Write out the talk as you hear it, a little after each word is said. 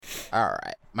All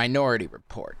right. Minority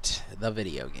Report, the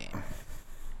video game.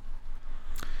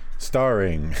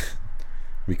 Starring.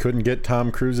 We couldn't get Tom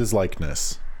Cruise's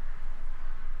likeness.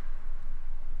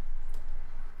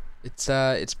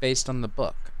 It's based on the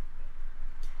book.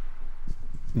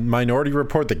 Minority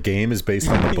Report, the game, is based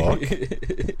on the book.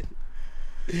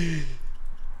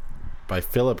 By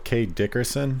Philip K.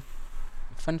 Dickerson.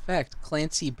 Fun fact: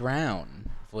 Clancy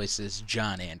Brown voices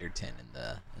John Anderton in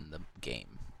the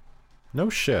game. No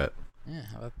shit. Yeah,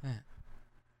 how about that?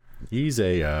 He's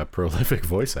a prolific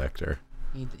voice actor.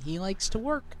 He likes to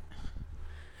work.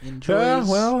 He enjoys.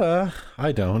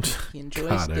 I don't. He enjoys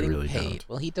God, getting I really paid. don't.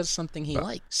 Well, he does something he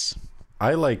likes.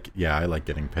 I like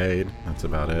getting paid. That's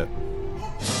about it.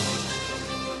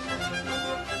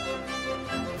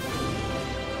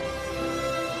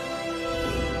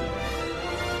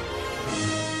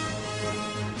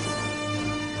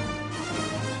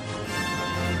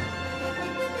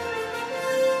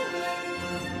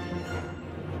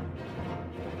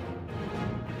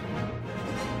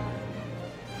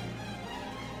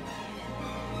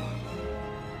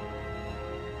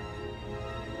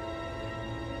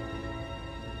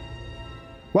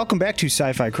 Welcome back to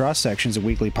Sci-Fi Cross Sections, a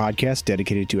weekly podcast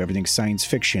dedicated to everything science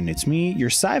fiction. It's me, your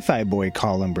sci-fi boy,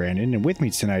 Colin Brandon, and with me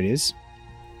tonight is...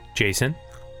 Jason.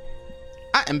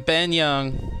 I'm Ben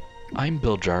Young. I'm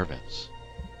Bill Jarvis.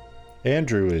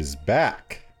 Andrew is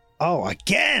back. Oh,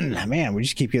 again! Man, we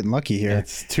just keep getting lucky here.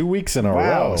 It's 2 weeks in a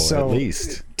row, so at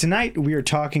least. Tonight we are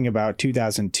talking about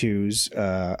 2002's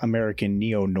American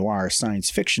neo-noir science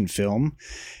fiction film,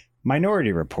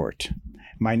 Minority Report.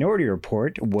 Minority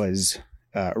Report was...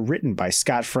 written by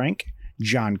Scott Frank,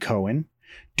 John Cohen,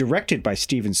 directed by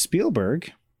Steven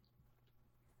Spielberg,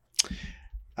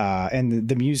 and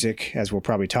the music, as we'll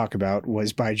probably talk about,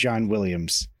 was by John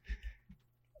Williams.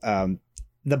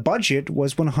 The budget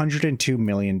was $102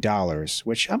 million,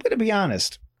 which I'm going to be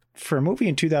honest, for a movie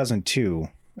in 2002,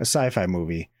 a sci-fi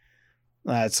movie,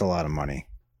 that's a lot of money.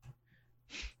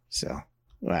 So,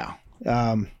 wow.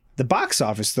 The box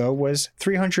office, though, was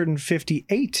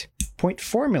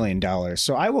 $358.4 million.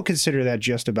 So I will consider that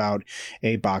just about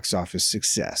a box office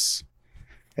success.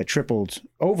 It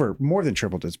more than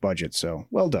tripled its budget. So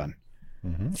well done.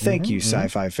 Thank you,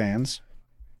 sci-fi fans.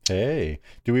 Hey,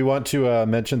 do we want to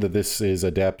mention that this is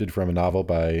adapted from a novel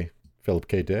by Philip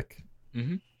K. Dick?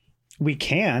 Mm-hmm. We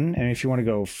can. And if you want to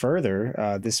go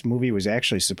further, this movie was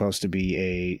actually supposed to be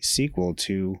a sequel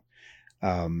to...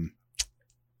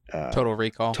 Total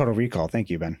Recall. Total Recall. Thank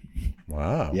you, Ben.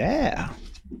 Wow. Yeah.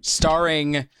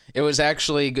 Starring, it was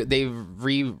actually, they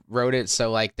rewrote it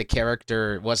so like the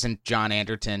character wasn't John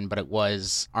Anderton, but it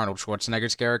was Arnold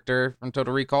Schwarzenegger's character from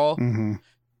Total Recall. Mm-hmm.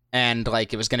 And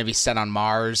like it was going to be set on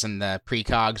Mars, and the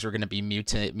precogs were going to be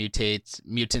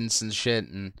mutants and shit.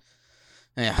 And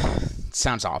yeah, it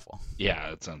sounds awful.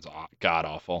 Yeah, it sounds god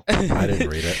awful. I didn't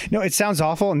read it. No, it sounds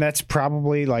awful, and that's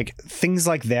probably like things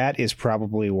like that is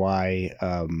probably why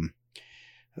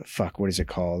what is it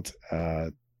called?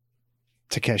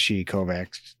 Takeshi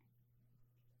Kovacs.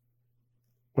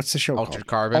 What's the show Altered called?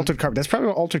 Carbon. Altered Carbon. That's probably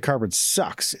why Altered Carbon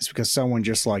sucks. It's because someone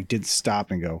just like didn't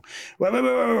stop and go,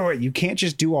 wait. You can't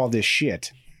just do all this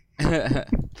shit. Yeah,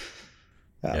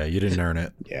 you didn't earn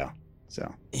it. Yeah.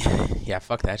 So. Yeah,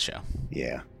 fuck that show.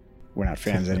 Yeah. We're not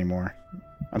fans anymore,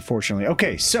 unfortunately.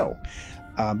 Okay, so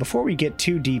before we get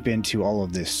too deep into all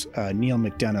of this Neil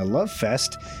McDonough love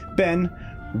fest, Ben,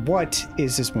 what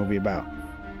is this movie about?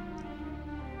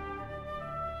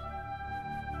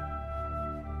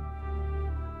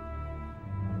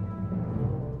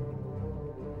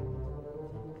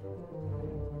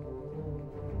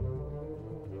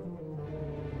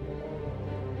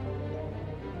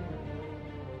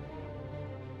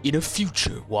 In a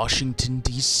future Washington,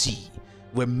 D.C.,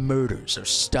 where murders are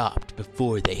stopped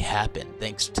before they happen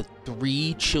thanks to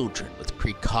 3 children with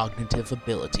precognitive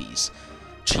abilities,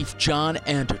 Chief John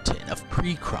Anderton of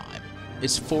Pre-Crime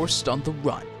is forced on the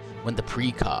run when the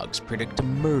precogs predict a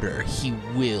murder he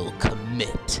will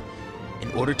commit.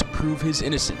 In order to prove his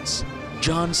innocence,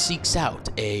 John seeks out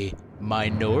a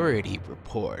Minority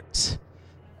Report,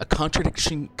 a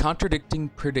contradicting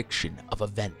prediction of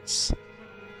events.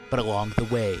 But along the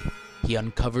way, he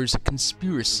uncovers a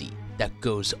conspiracy that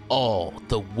goes all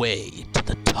the way to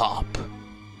the top.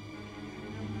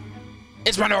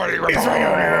 It's Minority Report! It's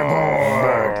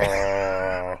Minority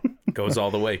Report! Goes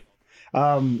all the way.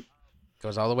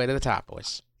 Goes all the way to the top,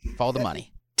 boys. Follow the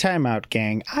money. Timeout,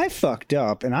 gang. I fucked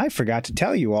up, and I forgot to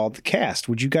tell you all the cast.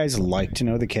 Would you guys like to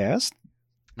know the cast?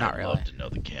 Not I'd really. love to know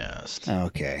the cast.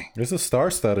 Okay. There's a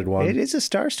star-studded one. It is a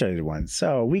star-studded one.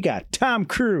 So we got Tom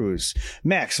Cruise,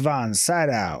 Max von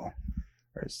Sydow,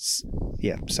 Or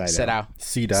yeah, Sidao.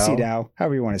 Sedao. Sidao,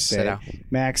 however you want to say it. Sidao.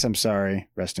 Max, I'm sorry.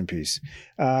 Rest in peace.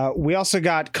 We also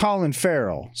got Colin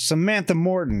Farrell, Samantha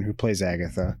Morton, who plays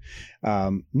Agatha,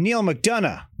 Neil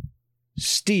McDonough,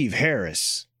 Steve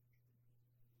Harris.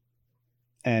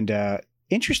 And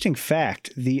interesting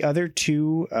fact, the other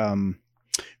two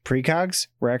precogs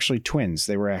were actually twins.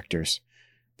 They were actors.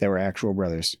 They were actual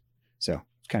brothers. So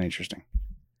it's kind of interesting.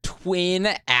 Twin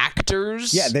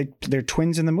actors? Yeah, they're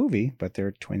twins in the movie, but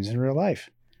they're twins in real life.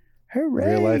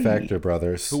 Hooray! Real life actor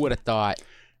brothers. Who would have thought?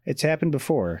 It's happened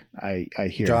before, I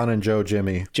hear. John and Joe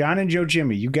Jimmy. John and Joe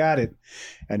Jimmy, you got it.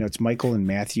 I know it's Michael and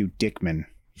Matthew Dickman.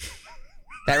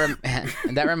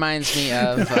 That reminds me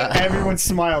of... Everyone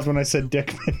smiled when I said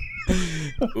Dickman.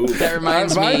 That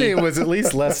reminds My me... name was at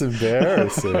least less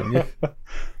embarrassing.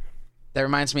 That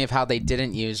reminds me of how they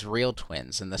didn't use real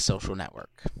twins in The Social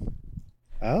Network.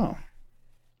 Oh.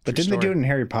 But True didn't they do story. it in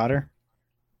Harry Potter?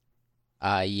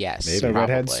 Yes, Maybe. So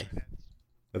probably. redheads?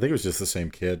 I think it was just the same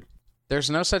kid. There's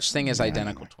no such thing as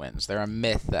identical twins. They're a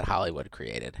myth that Hollywood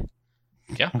created.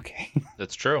 Yeah, Okay.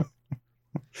 that's true.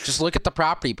 Just look at the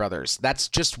Property Brothers. That's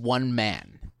just one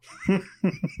man. We're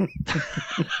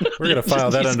gonna file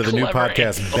that He's under the new clever.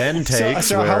 podcast Ben Takes.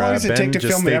 So how where, long does it Ben take to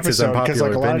just film the states his episode? Because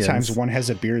like a unpopular lot of opinions. times one has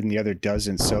a beard and the other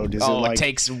doesn't. So does it like It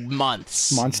takes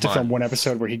months. months to film one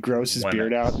episode where he grows his Women.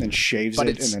 beard out and then shaves But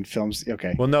it it's- and then films?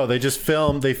 Okay. Well, no, they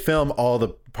film all the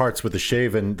parts with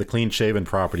the clean shaven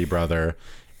property brother,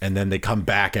 and then they come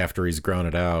back after he's grown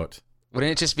it out.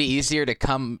 Wouldn't it just be easier to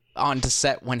come onto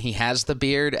set when he has the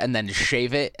beard and then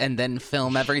shave it and then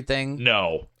film everything?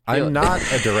 No. I'm not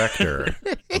a director,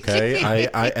 okay?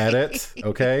 I edit,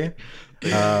 okay?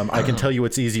 I can tell you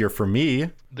it's easier for me.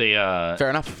 They Fair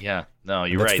enough. Yeah. No,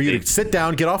 you're That's right. for you They, to sit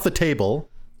down, get off the table.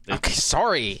 Okay,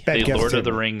 sorry. Ben, they get off Lord the of the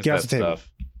table. Rings Get off that the table.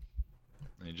 stuff.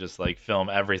 They just like film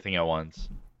everything at once.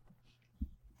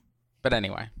 But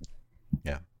anyway.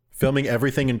 Yeah. Filming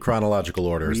everything in chronological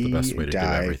order is the best way to do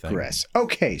everything. Digress.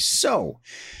 Okay, so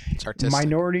It's artistic.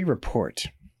 Minority Report.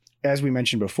 As we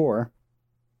mentioned before,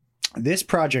 this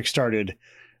project started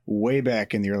way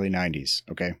back in the early 90s,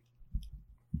 okay?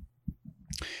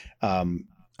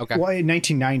 Okay. Well, in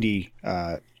 1990,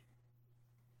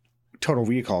 Total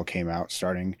Recall came out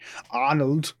starring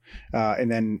Arnold.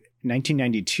 And then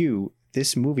 1992,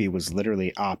 this movie was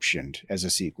literally optioned as a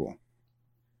sequel.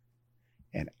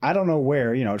 And I don't know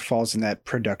where, it falls in that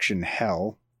production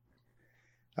hell.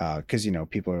 Because,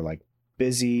 people are like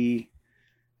busy.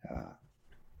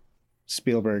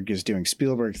 Spielberg is doing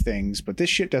Spielberg things, but this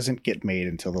shit doesn't get made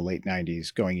until the late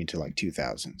 90s, going into like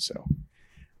 2000. So,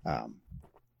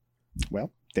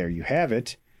 well, there you have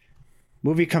it.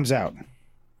 Movie comes out.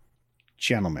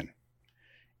 Gentlemen,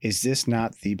 is this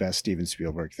not the best Steven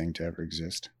Spielberg thing to ever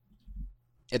exist?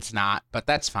 It's not, but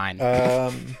that's fine.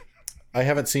 I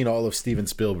haven't seen all of Steven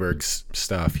Spielberg's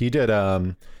stuff. He did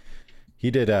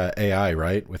AI,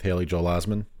 right, with Haley Joel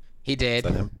Osment. He did.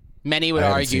 Is that him? Many would I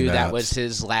haven't argue seen that that. was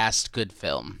his last good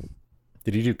film.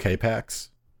 Did he do K-Pax?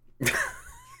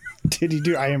 Did he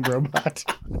do I Am Robot?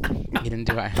 He didn't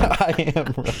do it. I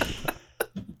am.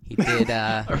 He did.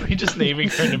 Are we just naming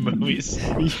random movies?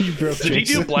 You broke Did he do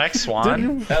Jason. Black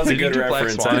Swan? That was a Did he good do Black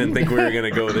reference. Swan? I didn't think we were going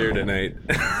to go there tonight.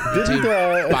 Didn't,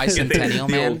 Bicentennial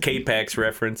the Man. old K-Pax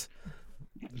reference.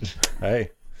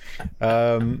 Hey.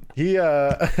 He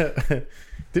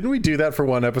didn't we do that for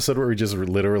one episode where we just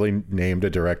literally named a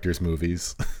director's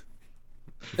movies?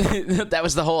 That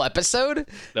was the whole episode?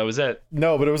 That was it.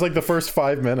 No, but it was like the first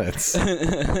 5 minutes.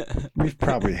 We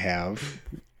probably have.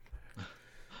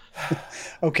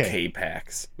 Okay,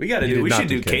 K-Pax. We got to You do. did We not should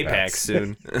do do K-Pax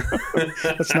soon.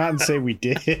 let's not say we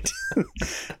did.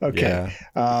 Okay.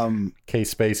 K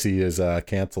Spacey is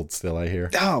canceled still, I hear.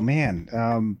 Oh man.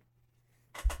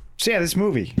 So yeah, this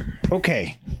movie.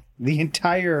 Okay. The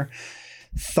entire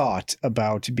thought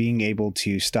about being able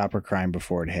to stop a crime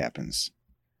before it happens.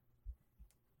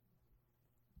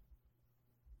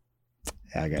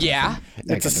 I got Yeah.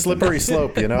 nothing. I It's a got slippery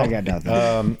slope, you know. I got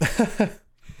nothing.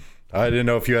 I didn't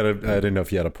know if you had a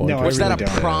point. No, I Was really that a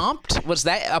don't. prompt? Was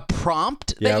that a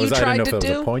prompt Yeah, that you I tried didn't know to if it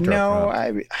was do? a point or a No,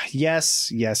 prompt.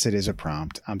 yes, it is a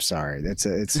prompt. I'm sorry. It's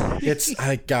It's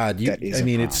God. That is I a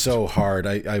mean, prompt. it's so hard.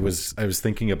 I was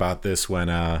thinking about this when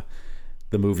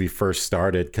the movie first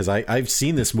started because I've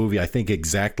seen this movie I think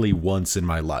exactly once in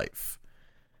my life.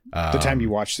 the time you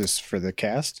watched this for the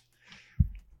cast.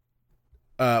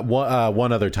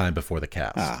 One other time before the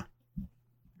cast.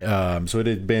 So it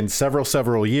had been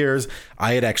several years.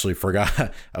 I had actually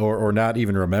forgot or not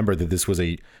even remembered that this was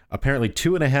a apparently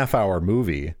 2.5 hour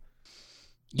movie.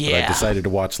 That I Yeah. decided to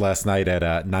watch last night at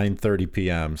 9:30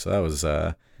 p.m. So that was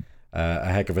a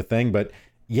heck of a thing. But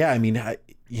yeah, I mean,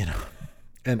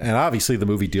 and obviously the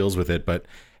movie deals with it, but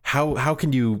how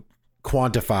can you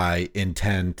quantify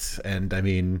intent? And I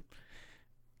mean,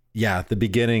 yeah, the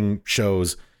beginning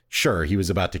shows, sure, he was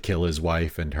about to kill his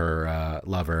wife and her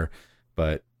lover,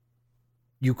 but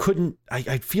you couldn't,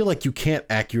 I feel like you can't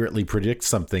accurately predict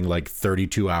something like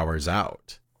 32 hours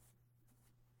out,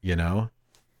 you know?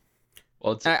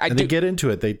 Well, They get into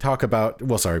it. They talk about,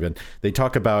 well, sorry, Ben, they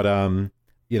talk about,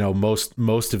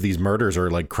 most of these murders are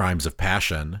like crimes of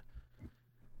passion.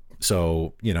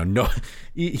 So, no,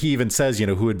 he even says,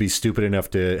 who would be stupid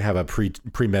enough to have a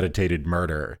premeditated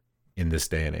murder in this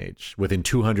day and age within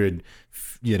 200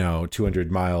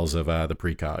 miles of the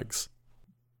precogs.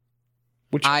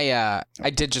 Which I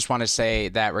did just want to say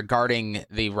that regarding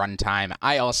the runtime,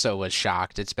 I also was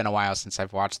shocked. It's been a while since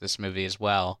I've watched this movie as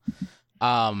well.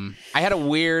 I had a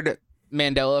weird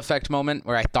Mandela effect moment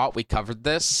where I thought we covered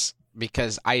this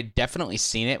because I had definitely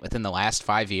seen it within the last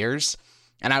 5 years.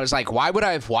 And I was like, why would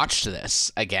I have watched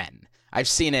this again? I've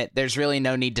seen it. There's really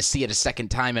no need to see it a second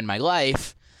time in my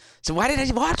life. So why did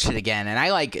I watch it again? And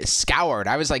I scoured.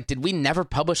 I was like, did we never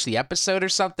publish the episode or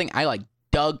something? I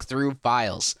dug through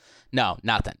files. No,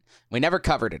 nothing. We never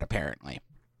covered it, apparently.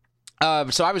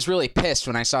 So I was really pissed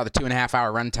when I saw the 2.5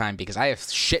 hour runtime because I have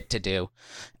shit to do.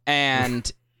 And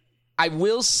I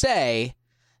will say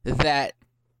that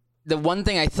the one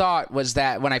thing I thought was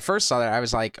that when I first saw that, I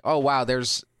was like, oh, wow,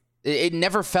 it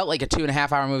never felt like a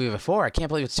 2.5 hour movie before. I can't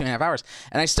believe it's 2.5 hours.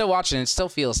 And I still watch it and it still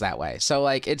feels that way. So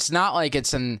it's not like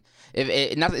it's not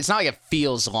like it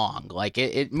feels long.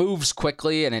 It moves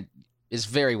quickly and it is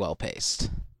very well paced.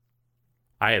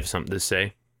 I have something to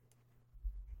say.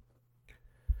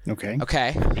 Okay. You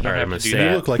don't All right, have I'm to do You that.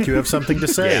 gonna look like you have something to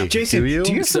say. Yeah. Jason, Do you?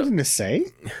 have something to say?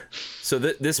 So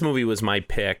this movie was my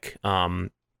pick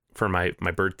for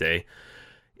my birthday.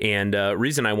 And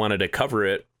reason I wanted to cover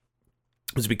it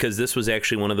was because this was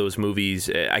actually one of those movies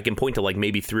I can point to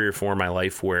maybe 3 or 4 in my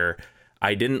life where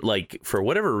I didn't for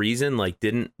whatever reason,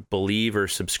 didn't believe or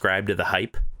subscribe to the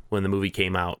hype when the movie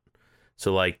came out.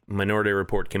 So Minority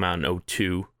Report came out in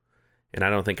 2002, and I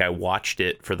don't think I watched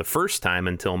it for the first time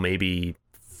until maybe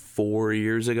 5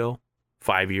 years ago.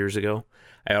 I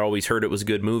had always heard it was a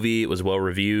good movie. It was well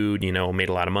reviewed, made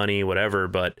a lot of money, whatever,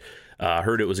 but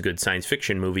heard it was a good science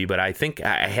fiction movie. But I think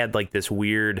I had this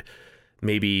weird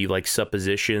maybe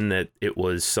supposition that it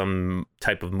was some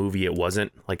type of movie it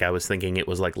wasn't. I was thinking it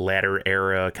was latter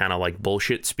era kind of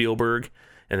bullshit Spielberg,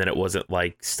 and then it wasn't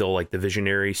still the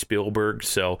visionary Spielberg.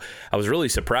 So I was really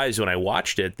surprised when I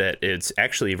watched it that it's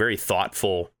actually a very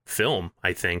thoughtful film,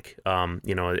 I think.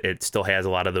 It still has a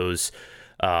lot of those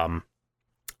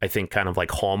I think kind of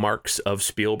hallmarks of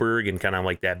Spielberg and kind of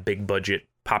that big budget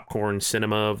popcorn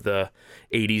cinema of the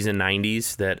 80s and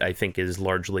 90s that I think is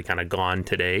largely kind of gone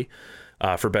today.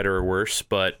 For better or worse,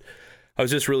 but I was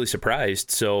just really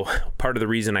surprised. So part of the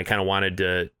reason I kind of wanted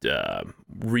to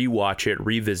rewatch it,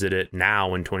 revisit it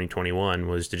now in 2021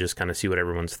 was to just kind of see what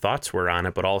everyone's thoughts were on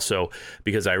it, but also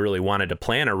because I really wanted to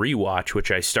plan a rewatch, which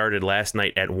I started last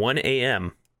night at 1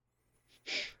 a.m.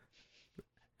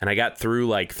 And I got through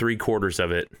 3/4 of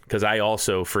it because I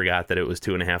also forgot that it was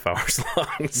 2.5 hours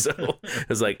long. So I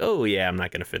was like, oh yeah, I'm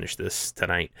not going to finish this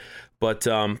tonight. But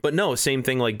no, same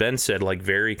thing like Ben said,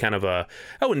 very kind of I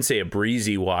wouldn't say a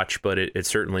breezy watch, but it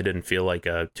certainly didn't feel like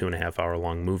a 2.5 hour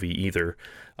long movie either.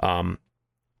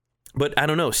 But I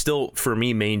don't know, still for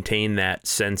me maintain that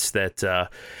sense that,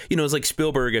 it's like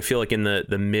Spielberg, I feel like in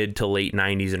the mid to late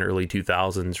 90s and early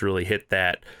 2000s really hit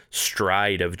that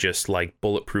stride of just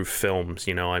bulletproof films,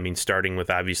 starting with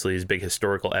obviously his big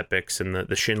historical epics and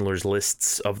the Schindler's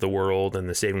Lists of the world and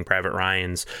the Saving Private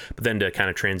Ryan's, but then to kind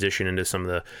of transition into some of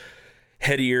the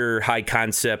headier, high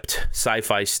concept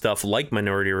sci-fi stuff like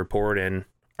Minority Report and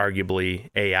arguably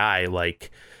AI,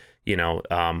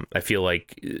 I feel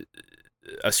like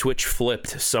a switch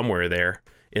flipped somewhere there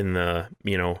in the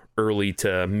early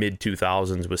to mid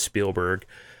 2000s with Spielberg,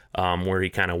 where he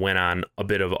kind of went on a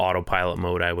bit of autopilot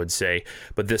mode, I would say.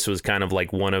 But this was kind of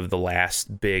one of the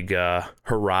last big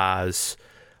hurrahs,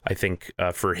 I think,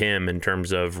 for him in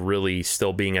terms of really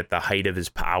still being at the height of his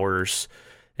powers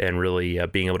and really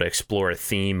being able to explore a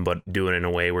theme, but do it in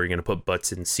a way where you're going to put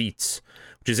butts in seats,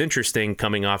 which is interesting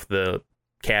coming off the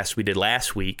cast we did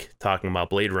last week talking about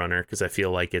Blade Runner, because I feel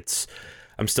like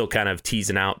I'm still kind of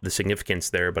teasing out the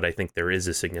significance there, but I think there is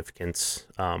a significance,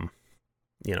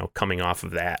 coming off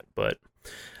of that. But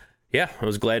yeah, I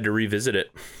was glad to revisit it.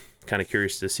 Kind of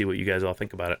curious to see what you guys all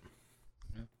think about it.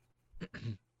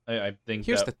 I think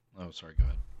Here's oh, sorry, go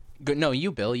ahead. Good. No,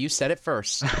 you, Bill. You said it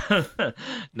first.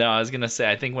 No, I was gonna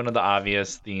say I think one of the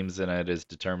obvious themes in it is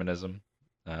determinism.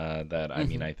 That I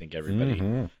mean, I think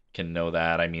everybody can know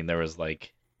that. I mean, there was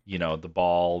like, the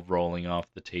ball rolling off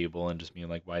the table and just being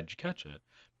like, why did you catch it?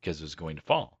 Because it was going to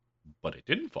fall, but it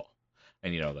didn't fall.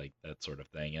 And, like that sort of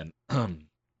thing. And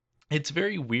it's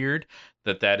very weird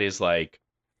that is like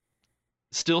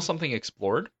still something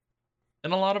explored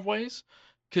in a lot of ways.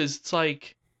 Because it's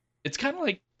like, it's kind of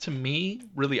like, to me,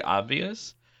 really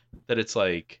obvious that it's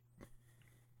like,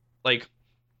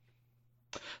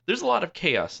 there's a lot of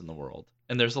chaos in the world,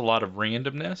 and there's a lot of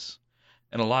randomness,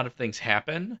 and a lot of things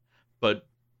happen, but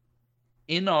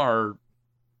in our,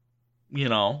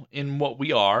 in what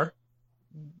we are,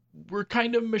 we're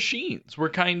kind of machines. We're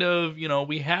kind of,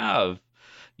 we have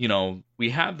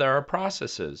there are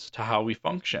processes to how we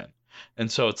function. And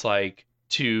so it's like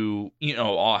to,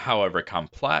 however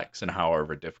complex and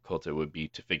however difficult it would be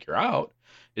to figure out,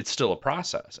 it's still a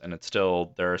process, and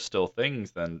there are still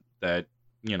things then that,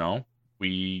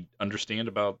 we understand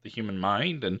about the human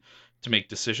mind and to make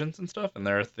decisions and stuff. And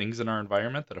there are things in our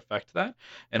environment that affect that.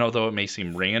 And although it may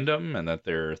seem random and that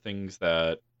there are things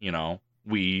that,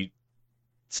 we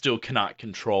still cannot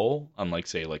control, unlike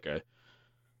say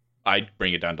I'd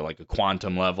bring it down to like a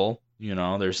quantum level,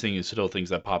 there's still things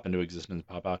that pop into existence,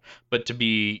 pop out. But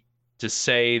to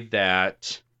say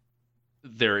that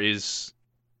there is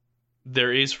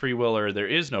free will or there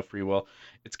is no free will,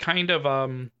 it's kind of,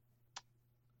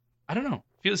 I don't know.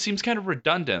 It seems kind of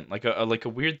redundant, like a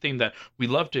weird thing that we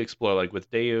love to explore, like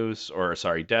with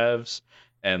devs,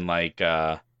 and like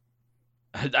I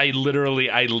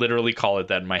literally call it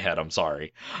that in my head. I'm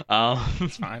sorry.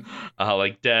 It's fine.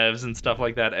 Like devs and stuff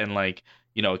like that, and like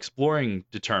exploring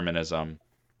determinism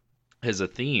as a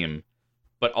theme,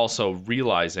 but also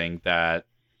realizing that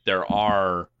there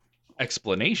are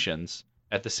explanations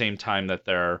at the same time that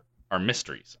there are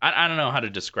mysteries. I don't know how to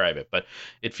describe it, but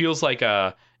it feels like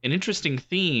an interesting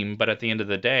theme, but at the end of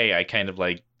the day, I kind of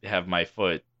like have my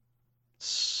foot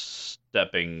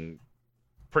stepping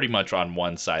pretty much on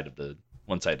one side of the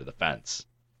fence.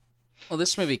 Well,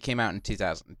 this movie came out in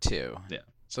 2002. Yeah.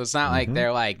 So it's not like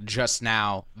they're like just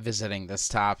now visiting this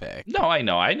topic. No, I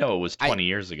know it was 20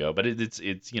 years ago, but it's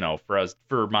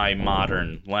for my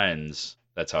modern lens,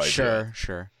 that's how I do it.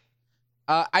 Sure.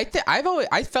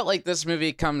 I felt like this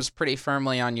movie comes pretty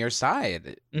firmly on your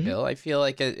side, Bill. I feel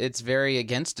like it's very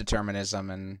against determinism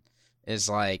and is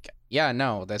like, yeah,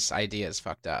 no, this idea is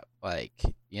fucked up. Like,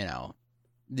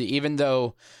 even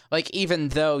though,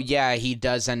 yeah, he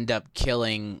does end up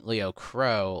killing Leo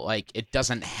Crow, like it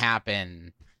doesn't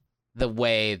happen the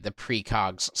way the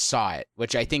precogs saw it,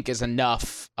 which I think is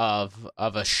enough of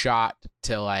a shot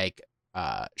to like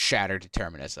shatter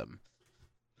determinism.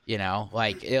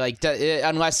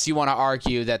 Unless you want to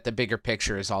argue that the bigger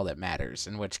picture is all that matters,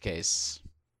 in which case,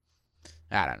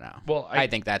 I don't know. Well, I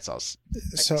think that's all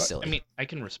silly. I mean, I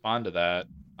can respond to that.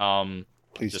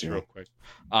 Please just do. real quick.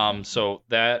 So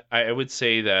that I would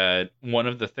say that one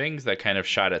of the things that kind of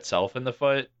shot itself in the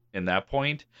foot in that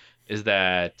point is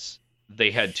that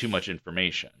they had too much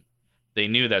information. They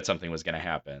knew that something was going to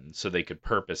happen, so they could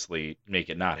purposely make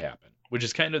it not happen, which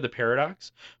is kind of the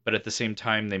paradox. But at the same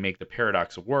time, they make the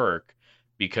paradox work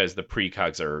because the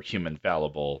precogs are human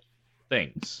fallible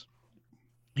things.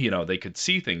 They could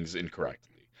see things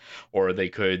incorrectly, or they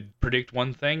could predict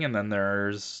one thing, and then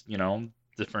there's,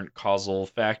 different causal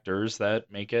factors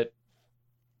that make it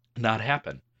not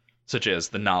happen, such as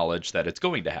the knowledge that it's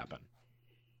going to happen,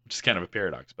 which is kind of a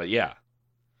paradox. But yeah.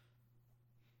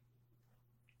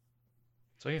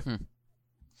 So yeah.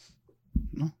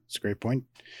 No, it's a great point.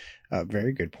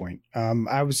 Very good point.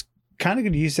 I was kind of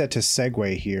going to use that to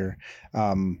segue here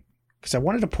because I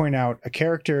wanted to point out a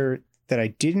character that I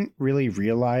didn't really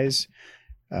realize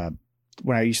when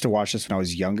I used to watch this when I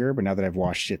was younger, but now that I've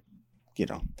watched it,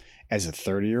 as a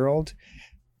 30-year-old,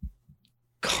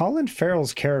 Colin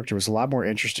Farrell's character was a lot more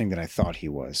interesting than I thought he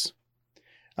was.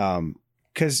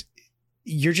 Because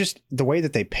you're just, the way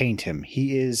that they paint him,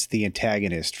 he is the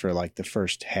antagonist for like the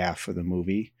first half of the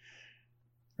movie,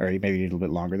 or maybe a little bit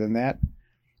longer than that.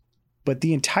 But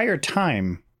the entire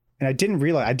time, and I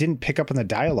didn't pick up on the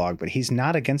dialogue, but he's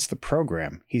not against the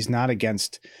program. He's not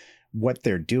against what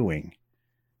they're doing.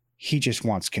 He just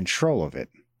wants control of it.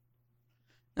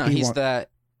 No, Go ahead.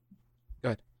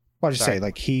 Well, I'll just say,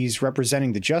 like, he's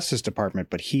representing the Justice Department,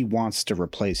 but he wants to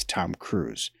replace Tom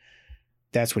Cruise.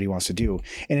 That's what he wants to do.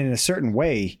 And in a certain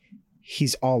way,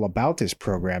 he's all about this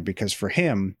program because for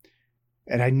him,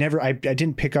 and I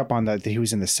didn't pick up on that he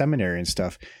was in the seminary and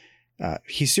stuff.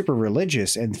 He's super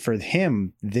religious. And for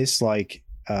him, this like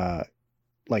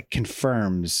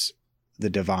confirms the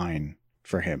divine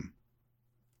for him.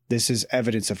 This is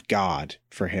evidence of God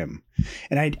for him.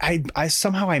 And I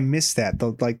somehow I missed that.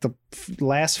 The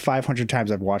last 500 times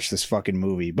I've watched this fucking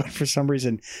movie, but for some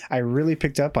reason I really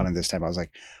picked up on it this time. I was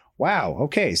like, wow,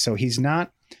 okay, so he's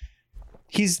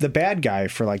the bad guy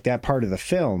for like that part of the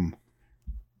film,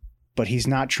 but he's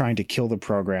not trying to kill the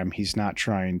program. He's not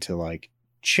trying to like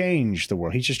change the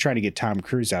world. He's just trying to get Tom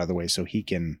Cruise out of the way so he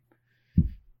can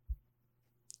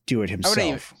do it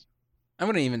himself. I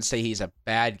wouldn't even say he's a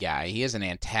bad guy. He is an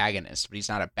antagonist, but he's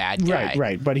not a bad guy.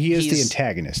 Right. But he is the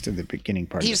antagonist in the beginning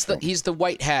part. He's the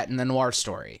white hat in the noir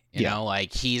story. You know,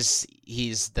 like he's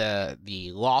the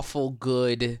lawful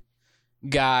good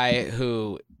guy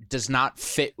who does not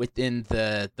fit within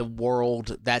the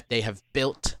world that they have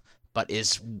built, but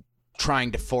is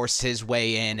trying to force his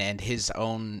way in and his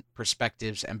own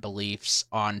perspectives and beliefs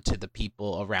onto the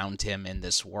people around him in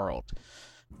this world.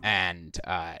 And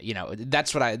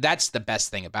that's the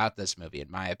best thing about this movie, in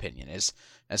my opinion, is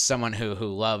as someone who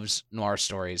loves noir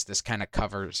stories, this kind of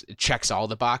checks all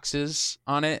the boxes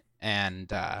on it.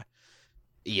 And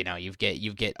you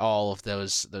get all of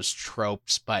those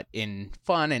tropes, but in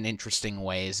fun and interesting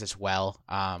ways as well.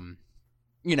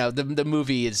 The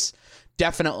movie is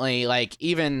definitely, like,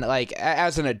 even like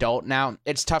as an adult now,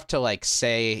 it's tough to like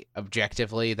say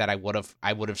objectively that I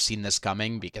would have seen this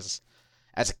coming, because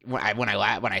when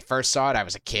I first saw it, I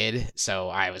was a kid, so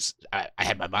I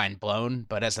had my mind blown.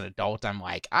 But as an adult, I'm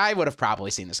like, I would have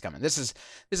probably seen this coming. This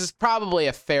is probably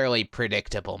a fairly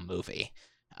predictable movie,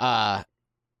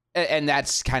 and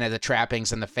that's kind of the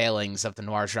trappings and the failings of the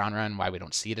noir genre and why we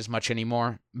don't see it as much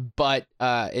anymore. But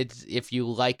if you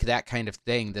like that kind of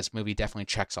thing, this movie definitely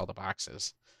checks all the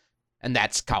boxes, and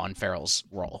that's Colin Farrell's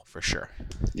role for sure.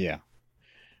 Yeah.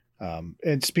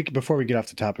 And speaking, before we get off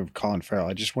the topic of Colin Farrell,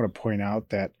 I just want to point out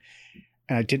that,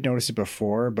 and I did notice it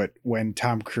before, but when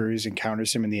Tom Cruise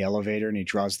encounters him in the elevator and he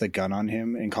draws the gun on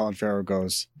him, and Colin Farrell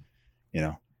goes,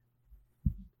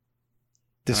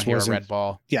 this was a red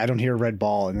ball. Yeah, I don't hear a red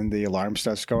ball. And then the alarm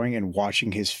starts going, and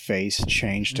watching his face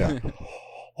change to,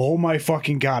 oh my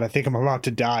fucking God, I think I'm about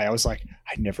to die. I was like,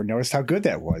 I never noticed how good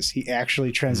that was. He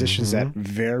actually transitions that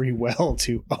very well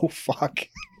to, oh fuck.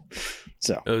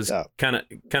 So it was kind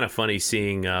of funny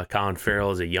seeing Colin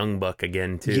Farrell as a young buck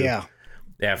again too. Yeah.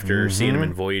 After seeing him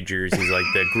in Voyagers, he's like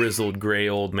the grizzled gray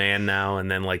old man now,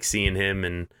 and then like seeing him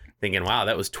and thinking, wow,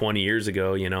 that was 20 years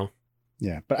ago,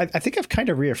 Yeah, but I think I've kind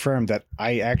of reaffirmed that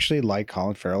I actually like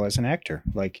Colin Farrell as an actor.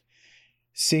 Like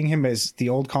seeing him as the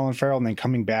old Colin Farrell and then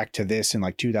coming back to this in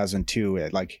like 2002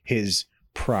 at like his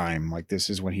prime, like this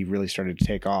is when he really started to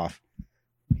take off.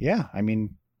 Yeah, I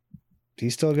mean,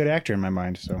 he's still a good actor in my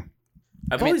mind, so.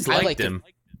 I've always liked him.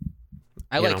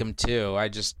 I like him too.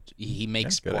 He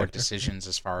makes poor decisions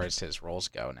as far as his roles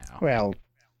go now. Well,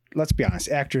 let's be honest.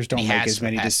 Actors don't make as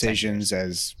many decisions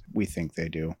as we think they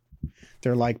do.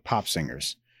 They're like pop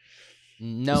singers.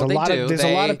 No, There's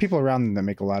a lot of people around them that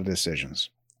make a lot of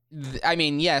decisions. I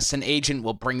mean, yes, an agent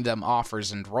will bring them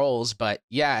offers and roles, but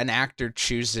yeah, an actor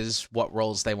chooses what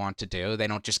roles they want to do. They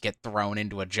don't just get thrown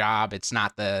into a job. It's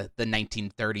not the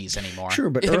 1930s anymore. Sure,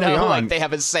 but early on, like they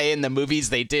have a say in the movies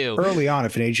they do. Early on,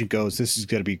 if an agent goes, this is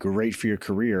going to be great for your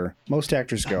career, most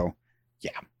actors go,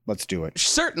 yeah, let's do it.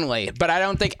 Certainly, but I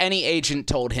don't think any agent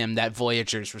told him that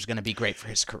Voyagers was going to be great for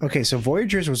his career. Okay, so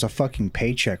Voyagers was a fucking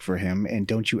paycheck for him, and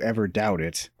don't you ever doubt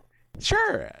it.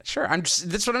 Sure. That's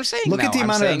what I'm saying. Look at the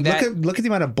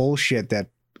amount of bullshit that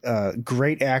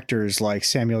great actors like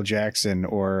Samuel Jackson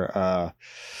or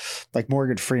like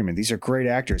Morgan Freeman. These are great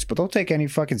actors, but they'll take any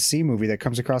fucking C movie that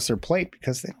comes across their plate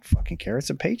because they don't fucking care. It's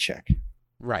a paycheck.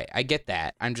 Right. I get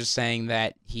that. I'm just saying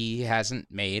that he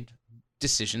hasn't made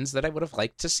decisions that I would have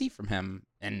liked to see from him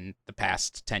in the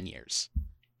past 10 years.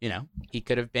 He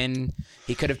could have been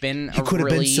a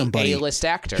really A-list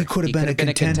actor. He could have been a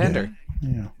contender.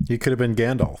 Yeah. He could have been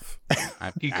Gandalf.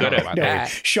 He could have. No,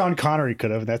 Sean Connery could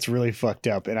have. That's really fucked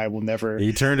up, and I will never.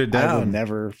 He turned it down. I will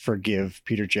never forgive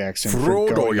Peter Jackson.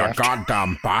 Frodo, you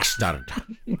goddamn bastard!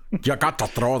 You got to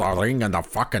throw the ring in the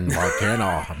fucking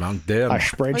volcano, Mount Dim. I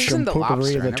spread some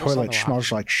poopery in the toilet.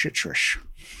 Smells like citrus.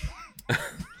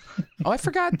 Oh, I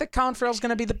forgot that Colin Farrell's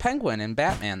going to be the Penguin in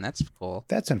Batman. That's cool.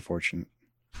 That's unfortunate.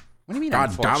 What do you mean?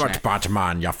 God damn it,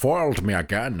 Batman! You foiled me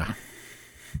again.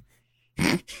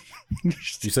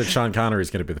 You said Sean Connery's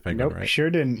going to be the Penguin, nope, right? Sure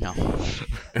didn't. No.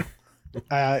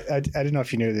 I don't know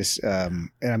if you know this,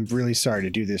 and I'm really sorry to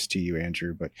do this to you,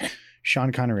 Andrew, but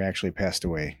Sean Connery actually passed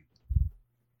away.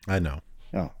 I know.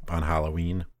 Oh. On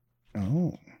Halloween.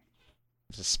 Oh.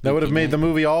 That would have made the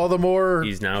movie all the more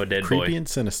He's now a dead creepy boy. and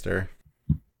sinister.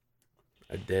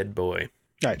 A dead boy.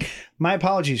 All right. My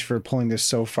apologies for pulling this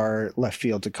so far left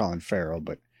field to Colin Farrell,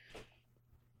 but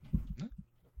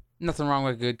Nothing wrong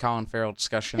with a good Colin Farrell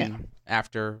discussion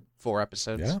after 4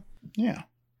 episodes. Yeah.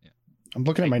 I'm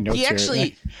looking at my notes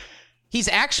here. He's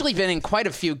actually been in quite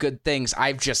a few good things.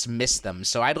 I've just missed them.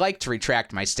 So I'd like to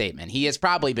retract my statement. He has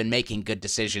probably been making good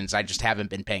decisions. I just haven't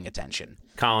been paying attention.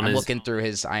 Colin, I'm looking through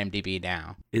his IMDb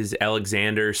now. Is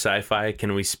Alexander sci-fi?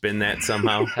 Can we spin that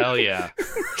somehow? Hell yeah.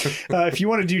 If you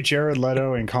want to do Jared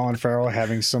Leto and Colin Farrell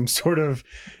having some sort of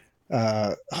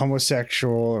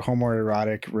homosexual or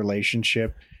homoerotic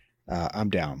relationship, I'm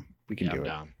down. We can do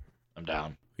it. I'm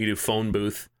down. You do phone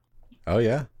booth. Oh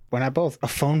yeah. Why not both? A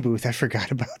phone booth. I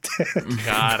forgot about that.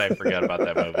 God, I forgot about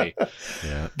that movie.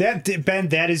 Yeah. Ben,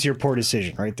 that is your poor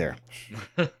decision right there.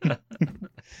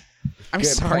 I'm Good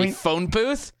sorry, point. phone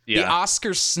booth? The Yeah.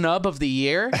 Oscar snub of the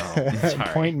year? Sorry.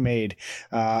 Point made.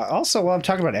 Also, while I'm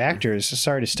talking about actors,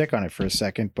 sorry to stick on it for a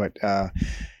second, but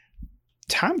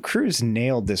Tom Cruise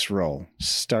nailed this role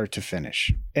start to finish.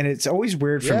 And it's always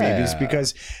weird for me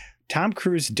because Tom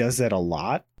Cruise does that a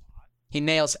lot. He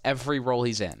nails every role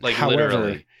he's in. Like However,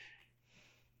 literally.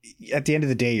 at the end of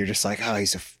the day, you're just like, oh,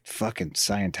 he's a fucking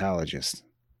Scientologist.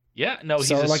 Yeah, no, he's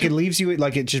So a like it leaves you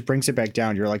like it just brings it back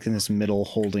down. You're like in this middle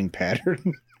holding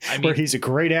pattern I where mean, he's a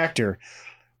great actor,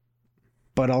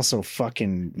 but also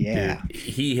fucking Dude,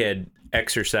 he had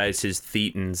exercised his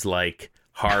thetans like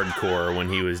hardcore when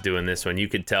he was doing this one. You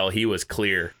could tell he was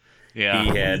clear.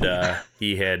 yeah.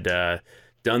 He had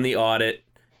done the audit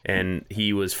and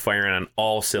he was firing on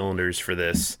all cylinders for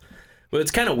this. Well,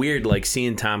 it's kind of weird like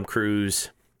seeing Tom Cruise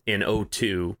in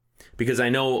 02 because I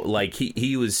know like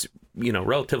he was, you know,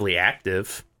 relatively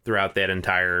active throughout that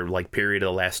entire like period of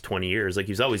the last 20 years. Like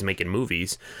he was always making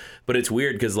movies, but it's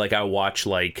weird because like I watch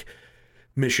like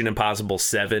Mission Impossible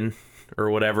 7 or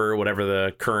whatever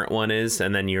the current one is,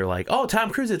 and then you're like, oh,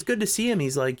 Tom Cruise, it's good to see him.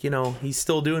 He's like, you know, he's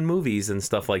still doing movies and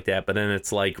stuff like that. But then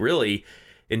it's like, really,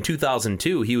 in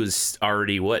 2002, he was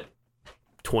already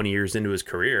 20 years into his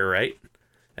career, right?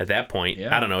 At that point,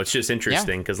 Yeah. I don't know. It's just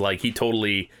interesting because like he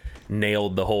totally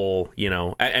nailed the whole, you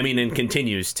know, I mean, and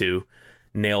continues to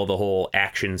nail the whole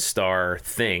action star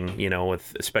thing, you know,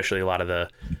 with especially a lot of the,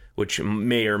 which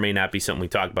may or may not be something we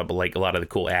talk about, but like a lot of the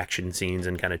cool action scenes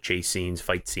and kind of chase scenes,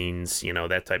 fight scenes, you know,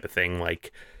 that type of thing.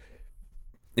 Like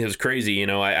it was crazy, you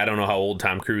know, I don't know how old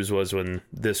Tom Cruise was when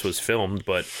this was filmed,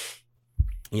 but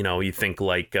you know, you think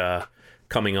like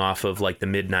coming off of like the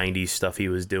mid 90s stuff he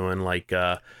was doing, like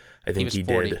I think he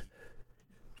 40. did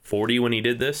 40 when he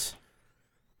did this.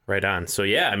 Right on. So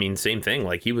yeah, I mean, same thing.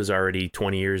 Like he was already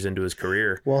 20 years into his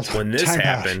career when this time out.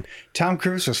 happened. Tom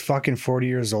Cruise was fucking 40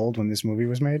 years old when this movie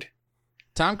was made.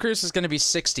 Tom Cruise is going to be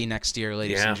 60 next year,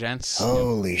 ladies and gents.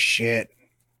 Holy shit.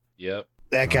 Yep.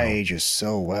 That guy ages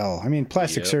so well. I mean,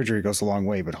 plastic surgery goes a long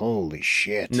way, but holy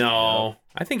shit. No,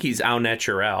 I think he's au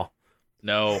naturel.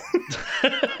 No.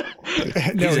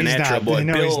 He's a natural not. boy.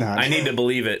 No, Bill, he's not. I need to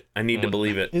believe it. I need to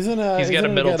believe it. Isn't He's got a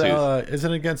middle tooth.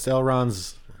 Isn't it against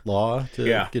Elron's law to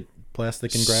Yeah. get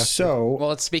plastic engrafted? So,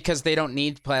 Well, it's because they don't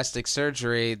need plastic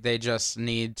surgery. They just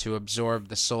need to absorb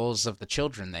the souls of the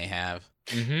children they have.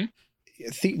 Mm-hmm.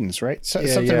 thetans, right? So,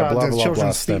 yeah, something about blah, the blah, blah,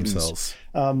 children's stem thetans.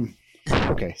 cells.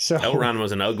 Okay, so Elron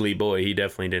was an ugly boy. He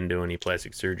definitely didn't do any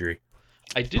plastic surgery.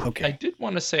 I did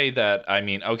want to say that, I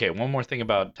mean, okay, one more thing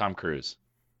about Tom Cruise.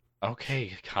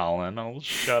 Okay, Colin, I'll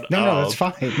shut up. No, that's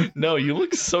fine. No, you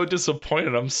look so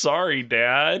disappointed. I'm sorry,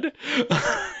 Dad.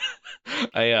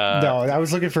 No, I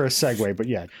was looking for a segue, but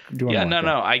yeah.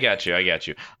 I got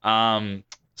you.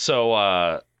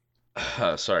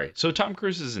 Sorry. So Tom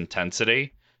Cruise's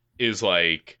intensity is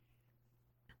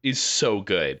so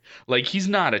good. Like he's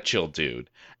not a chill dude,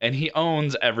 and he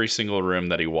owns every single room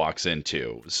that he walks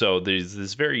into. So there's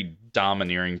this very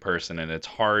domineering person, and it's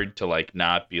hard to like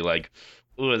not be like,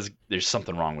 "Ooh, there's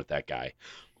something wrong with that guy."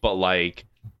 But like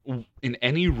in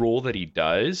any role that he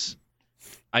does,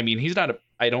 I mean, he's not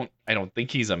I don't think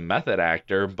he's a method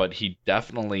actor, but he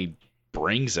definitely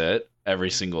brings it every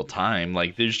single time.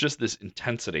 Like there's just this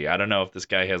intensity. I don't know if this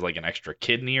guy has like an extra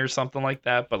kidney or something like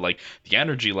that, but like the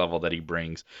energy level that he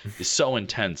brings is so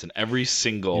intense in every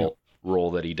single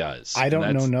role that he does. I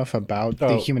don't know enough about the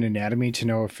Oh. human anatomy to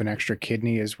know if an extra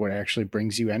kidney is what actually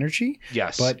brings you energy.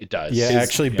 Yes, but it does. Yeah,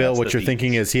 actually, Bill, it's what the you're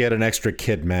thinking themes. is he had an extra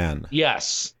kid man.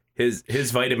 Yes. His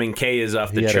vitamin K is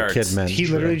off He the had charts. a kid man. He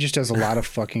literally just does a lot of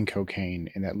fucking cocaine,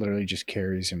 and that literally just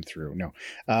carries him through. No,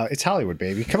 it's Hollywood,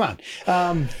 baby. Come on.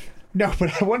 No,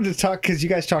 but I wanted to talk because you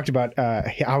guys talked about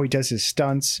how he does his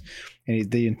stunts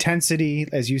and the intensity,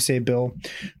 as you say, Bill.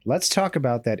 Let's talk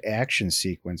about that action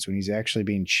sequence when he's actually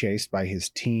being chased by his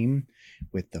team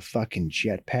with the fucking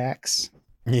jetpacks.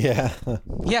 Yeah.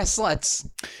 Yes, let's.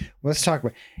 Let's talk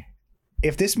about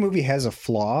if this movie has a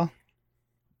flaw.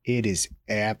 It is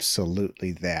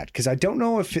absolutely that. Because I don't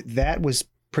know if that was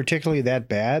particularly that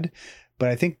bad, but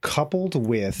I think coupled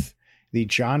with the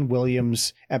John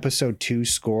Williams episode 2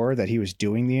 score that he was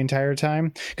doing the entire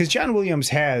time, because John Williams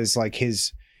has like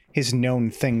his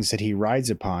known things that he rides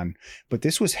upon, but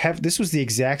this was the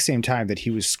exact same time that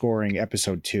he was scoring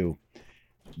episode 2.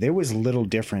 There was little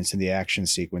difference in the action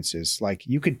sequences. Like,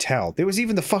 you could tell. There was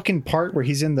even the fucking part where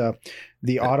he's in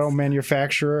the auto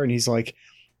manufacturer and he's like,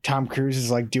 Tom Cruise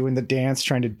is like doing the dance,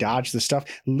 trying to dodge the stuff.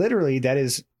 Literally, that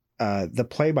is the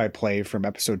play-by-play from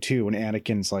episode 2 when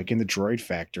Anakin's like in the droid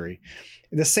factory.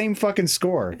 The same fucking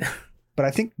score. But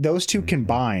I think those two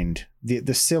combined,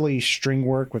 the silly string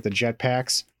work with the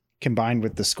jetpacks combined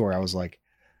with the score, I was like,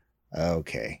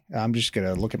 okay, I'm just going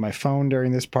to look at my phone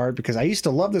during this part because I used to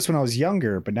love this when I was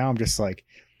younger, but now I'm just like,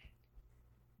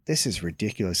 this is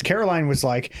ridiculous. Caroline was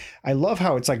like, I love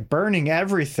how it's like burning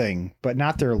everything, but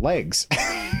not their legs.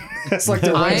 It's like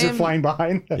their legs are flying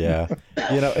behind them. Yeah.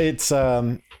 It's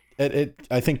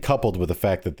I think coupled with the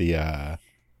fact that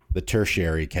the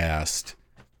tertiary cast,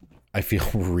 I feel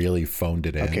really phoned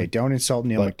it in. Okay, don't insult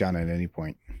Neil McDonough at any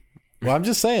point. Well, I'm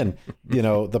just saying,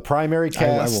 the primary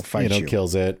cast, I will fight you.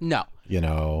 kills it. No.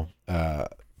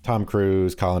 Tom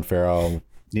Cruise, Colin Farrell,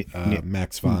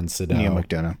 Max von Sydow. Neil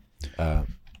McDonough.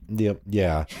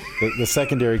 Yeah. The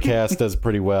secondary cast does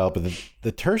pretty well, but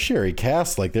the tertiary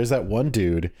cast, like there's that one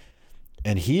dude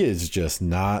and he just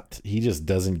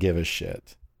doesn't give a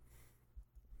shit.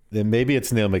 Then maybe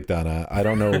it's Neil McDonough. I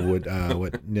don't know what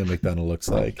Neil McDonough looks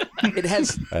like. It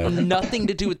has nothing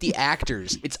to do with the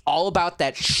actors. It's all about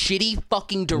that shitty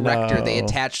fucking director they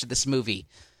attached to this movie.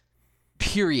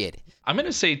 Period. I'm going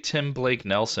to say Tim Blake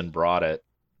Nelson brought it.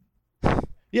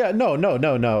 Yeah, no.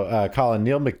 Colin,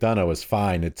 Neil McDonough was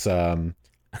fine. It's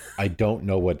I don't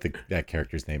know what that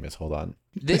character's name is. Hold on.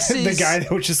 This is the guy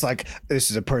that was just like,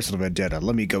 this is a personal vendetta.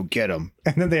 Let me go get him.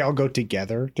 And then they all go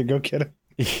together to go get him.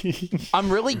 I'm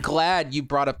really glad you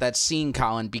brought up that scene,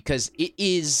 Colin, because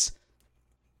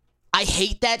I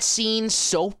hate that scene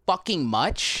so fucking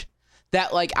much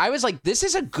that like I was like, this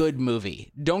is a good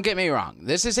movie. Don't get me wrong.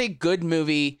 This is a good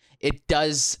movie. It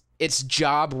does its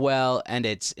job well and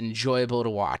it's enjoyable to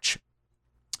watch.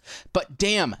 But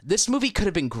damn, this movie could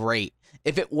have been great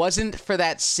if it wasn't for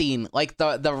that scene, like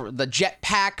the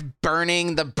jetpack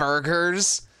burning the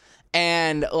burgers.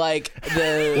 And like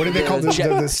what did they call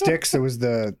the sticks? There was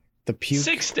the puke.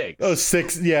 Six sticks. Oh,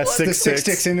 six. Yeah, six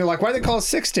sticks. And they're like, why do they call it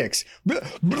six sticks?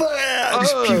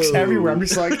 Just pukes everywhere. I'm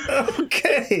just like,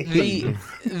 okay.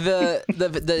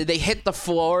 They hit the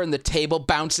floor and the table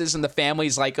bounces and the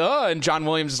family's like, oh, and John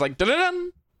Williams is like,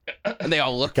 dun-dun-dun. And they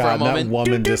all look for a moment. That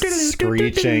woman just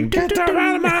screeching. Get out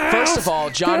of my house! First of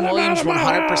all, John Williams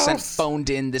 100%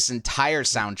 phoned in this entire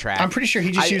soundtrack. I'm pretty sure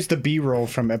he just used the B-roll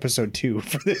from episode 2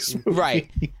 for this movie. Right.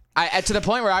 To the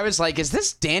point where I was like, is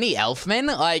this Danny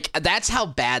Elfman? Like, that's how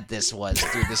bad this was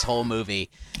through this whole movie.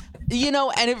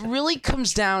 And it really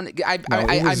comes down. I'm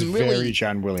very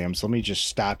John Williams. Let me just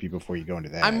stop you before you go into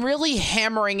that. I'm really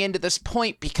hammering into this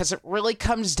point because it really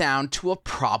comes down to a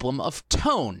problem of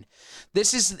tone.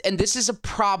 This is a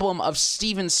problem of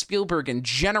Steven Spielberg in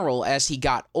general as he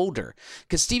got older,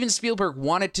 because Steven Spielberg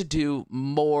wanted to do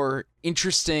more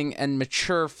interesting and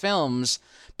mature films,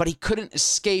 but he couldn't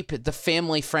escape the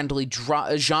family-friendly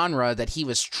genre that he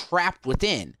was trapped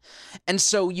within. And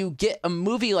so you get a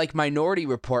movie like Minority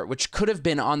Report, which could have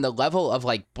been on the level of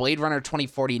like Blade Runner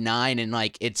 2049 and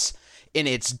like its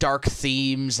dark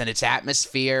themes and its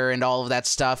atmosphere and all of that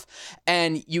stuff.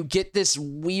 And you get this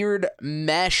weird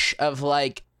mesh of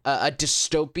like a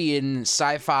dystopian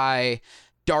sci-fi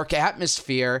dark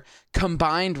atmosphere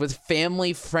combined with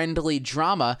family-friendly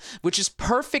drama, which is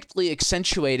perfectly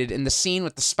accentuated in the scene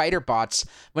with the spider bots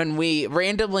when we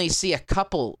randomly see a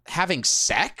couple having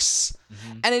sex.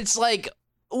 Mm-hmm. And it's like,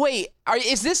 wait,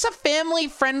 is this a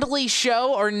family-friendly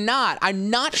show or not? I'm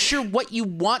not sure what you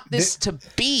want this to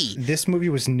be. This movie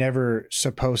was never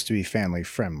supposed to be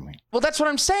family-friendly. Well, that's what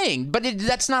I'm saying, but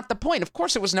that's not the point. Of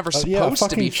course it was never supposed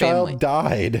to be family. Child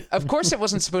died. Of course it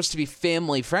wasn't supposed to be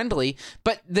family-friendly,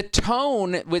 but the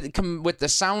tone with the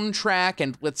soundtrack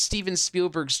and with Steven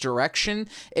Spielberg's direction,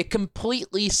 it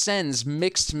completely sends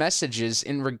mixed messages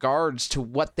in regards to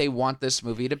what they want this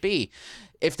movie to be.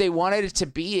 If they wanted it to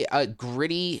be a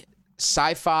gritty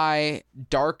sci-fi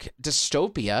dark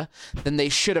dystopia, then they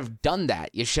should have done that.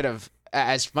 You should have,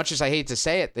 as much as I hate to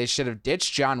say it, they should have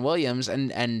ditched John Williams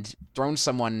and thrown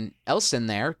someone else in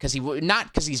there not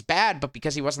because he's bad, but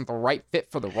because he wasn't the right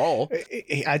fit for the role.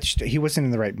 He wasn't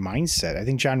in the right mindset. I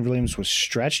think John Williams was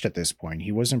stretched at this point.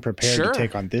 He wasn't prepared to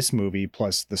take on this movie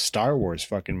plus the Star Wars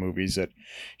fucking movies that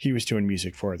he was doing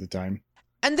music for at the time.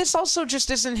 And this also just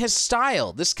isn't his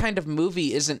style. This kind of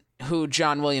movie isn't who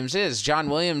John Williams is. John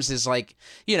Williams is like,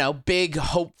 big,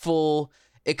 hopeful,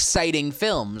 exciting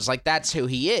films. Like, that's who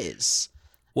he is.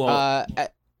 Well,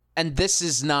 and this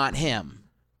is not him.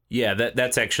 Yeah,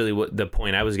 that's actually what the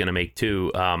point I was going to make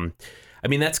too. I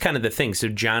mean, that's kind of the thing. So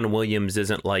John Williams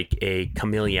isn't like a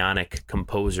chameleonic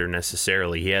composer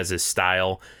necessarily. He has his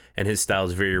style, and his style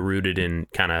is very rooted in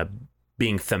kind of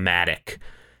being thematic,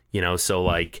 so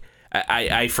like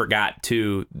I forgot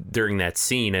too during that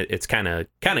scene, it's kind of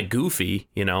goofy,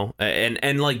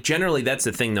 and like generally that's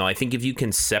the thing though. I think if you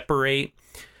can separate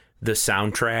the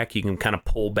soundtrack, you can kind of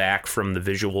pull back from the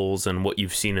visuals and what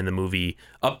you've seen in the movie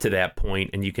up to that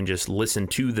point, and you can just listen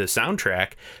to the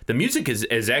soundtrack. The music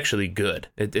is actually good.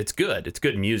 It's good. It's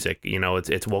good music.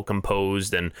 It's well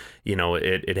composed, and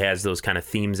it has those kind of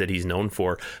themes that he's known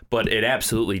for. But it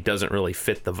absolutely doesn't really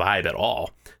fit the vibe at all.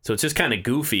 So it's just kind of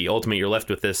goofy. Ultimately, you're left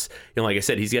with this. Like I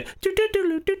said, he's got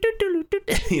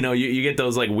you get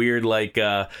those like weird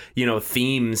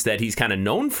themes that he's kind of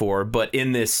known for, but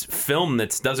in this film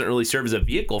that doesn't really serve as a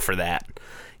vehicle for that,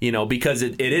 because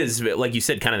it is, like you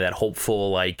said, kind of that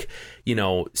hopeful,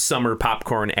 summer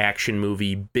popcorn action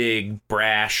movie, big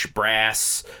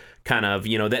brass kind of,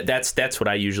 that's what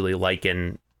I usually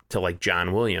liken to like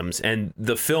John Williams, and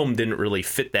the film didn't really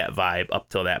fit that vibe up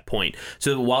till that point.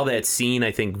 So while that scene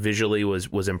I think visually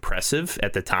was impressive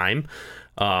at the time,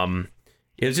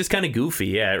 it was just kind of goofy.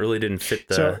 Yeah, it really didn't fit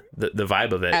the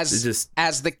vibe of it.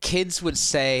 As the kids would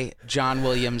say, John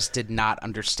Williams did not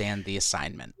understand the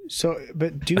assignment. So,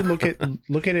 but do look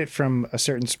at it from a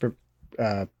certain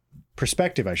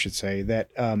perspective, I should say, that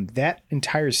that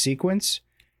entire sequence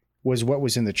was what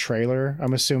was in the trailer,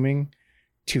 I'm assuming,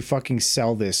 to fucking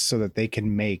sell this so that they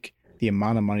can make the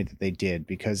amount of money that they did.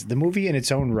 Because the movie in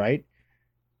its own right,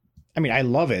 I mean, I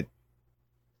love it,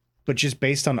 but just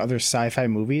based on other sci-fi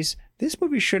movies, this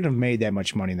movie shouldn't have made that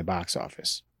much money in the box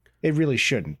office. It really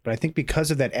shouldn't. But I think because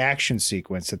of that action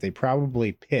sequence that they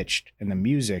probably pitched and the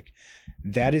music,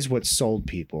 that is what sold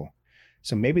people.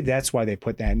 So maybe that's why they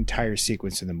put that entire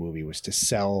sequence in the movie, was to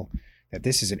sell that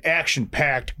this is an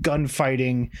action-packed,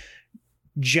 gunfighting,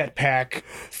 jetpack,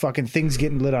 fucking things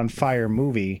getting lit on fire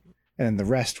movie. And then the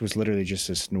rest was literally just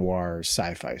this noir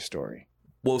sci-fi story.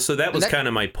 Well, so that was kind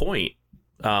of my point.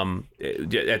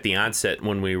 At the onset,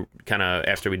 when we kind of,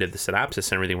 after we did the synopsis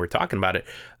and everything, we're talking about it,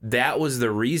 that was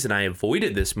the reason I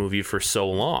avoided this movie for so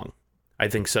long. I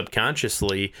think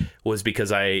subconsciously was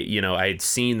because I had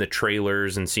seen the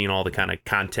trailers and seen all the kind of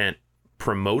content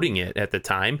promoting it at the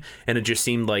time, and it just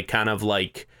seemed like kind of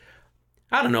like,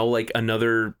 I don't know, like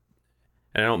another,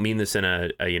 and I don't mean this in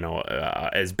a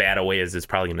as bad a way as it's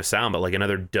probably going to sound, but like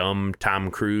another dumb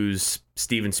Tom Cruise,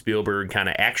 Steven Spielberg kind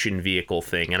of action vehicle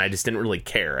thing. And I just didn't really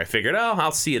care. I figured,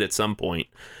 I'll see it at some point,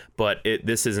 but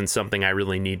this isn't something I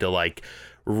really need to like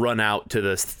run out to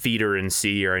the theater and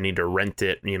see, or I need to rent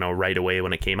it, right away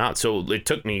when it came out. So it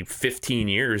took me 15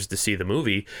 years to see the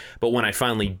movie. But when I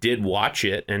finally did watch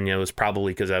it, and it was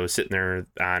probably because I was sitting there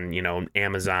on,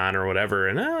 Amazon or whatever,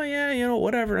 and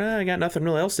whatever, I got nothing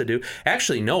really else to do.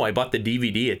 Actually, no, I bought the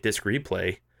DVD at Disc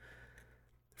Replay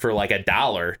for like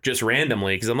 $1 just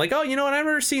randomly, because I'm like, I've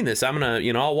never seen this. I'm gonna,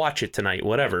 I'll watch it tonight,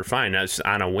 whatever, fine. I was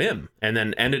on a whim, and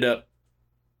then ended up,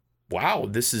 wow,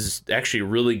 this is actually a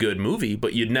really good movie,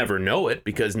 but you'd never know it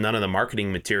because none of the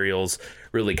marketing materials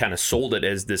really kind of sold it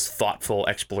as this thoughtful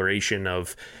exploration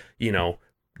of,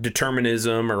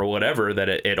 determinism or whatever that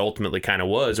it ultimately kind of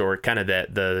was, or kind of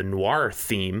the noir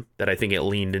theme that I think it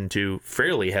leaned into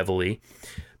fairly heavily.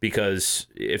 Because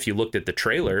if you looked at the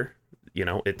trailer,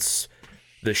 it's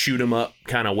the shoot 'em up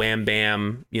kind of wham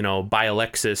bam, buy a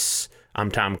Lexus, I'm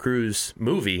Tom Cruise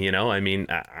movie, I mean,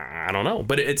 I don't know,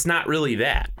 but it's not really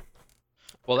that.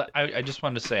 Well, I just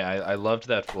wanted to say I loved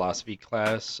that philosophy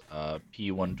class,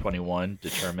 P121,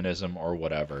 Determinism or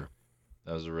Whatever.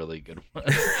 That was a really good one.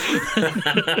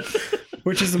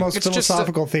 Which is the most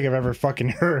philosophical thing I've ever fucking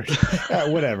heard.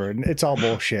 Whatever. It's all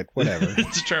bullshit. Whatever.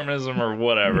 Determinism or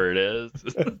whatever it is.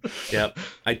 Yep.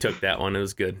 I took that one. It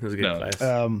was good. It was a good class.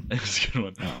 It was a good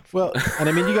one. Well, and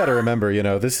I mean, you got to remember,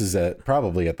 this is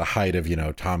probably at the height of,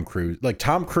 Tom Cruise. Like,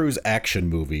 Tom Cruise action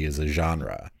movie is a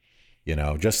genre.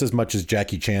 Just as much as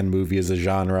Jackie Chan movie is a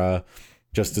genre,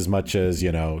 just as much as,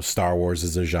 Star Wars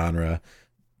is a genre.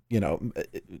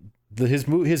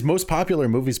 His most popular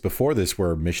movies before this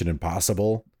were Mission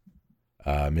Impossible,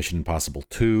 Mission Impossible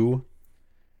 2.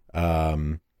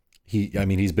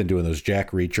 He's been doing those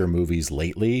Jack Reacher movies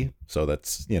lately, so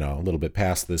that's, a little bit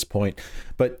past this point.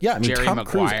 But yeah, I mean, Jerry Tom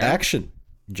Maguire. Cruise action.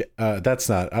 That's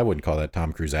not. I wouldn't call that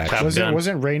Tom Cruise action. Gun.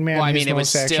 Wasn't Rain Man? Well, I his mean, it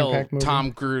was most still action-packed movie?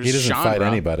 Tom Cruise. He doesn't genre. fight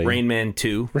anybody. Rain Man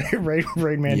 2.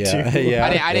 Rain Man Yeah, 2. yeah.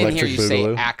 I didn't hear Electric you say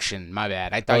Boogaloo. action. My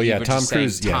bad. I thought Oh, you yeah, were Tom just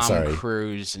Cruise- saying yeah, Tom sorry.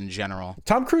 Cruise in general.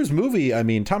 Tom Cruise movie. I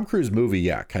mean, Tom Cruise movie.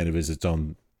 Yeah, kind of is its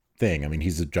own thing. I mean,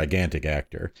 he's a gigantic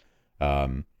actor.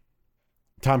 Tom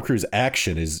Cruise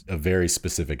action is a very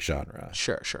specific genre.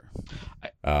 Sure. So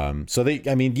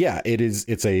it is.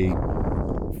 It's a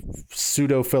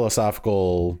pseudo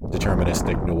philosophical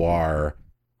deterministic noir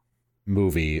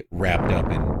movie wrapped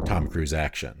up in Tom Cruise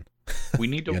action. We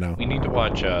need to You know? we need to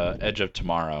watch Edge of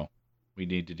Tomorrow. We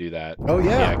need to do that. Oh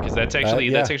yeah, because that's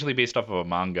actually based off of a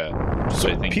manga. So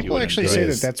I think People you would actually enjoy say it.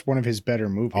 that that's one of his better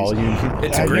movies. All you.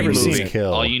 It's a I've great never seen movie. it.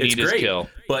 Kill. All you It's need is great. kill.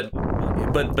 But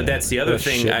that's the other What a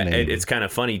thing. shit name. It's kind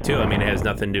of funny too. I mean, it has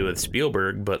nothing to do with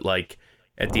Spielberg, but like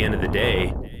at the end of the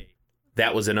day,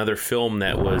 that was another film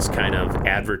that was kind of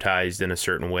advertised in a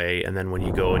certain way, and then when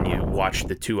you go and you watch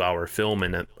the 2-hour film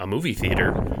in a movie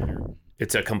theater,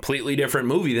 it's a completely different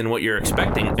movie than what you're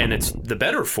expecting, and it's the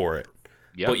better for it.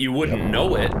 Yep. But you wouldn't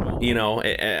know it, you know.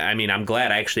 I mean, I'm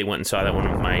glad I actually went and saw that one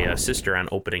with my sister on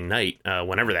opening night,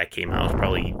 whenever that came out. It was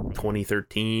probably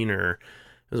 2013, or it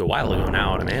was a while ago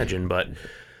now, I'd imagine. But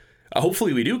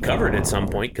hopefully we do cover it at some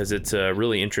point because it's a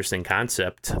really interesting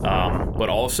concept. But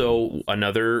also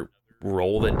another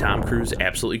role that Tom Cruise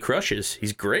absolutely crushes.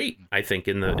 He's great, I think,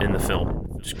 in the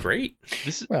film. Just great.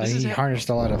 Well, he harnessed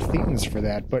a lot of themes for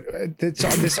that, but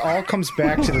this all comes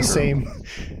back to the same.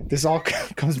 This all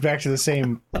comes back to the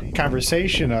same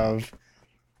conversation of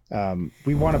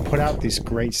we want to put out this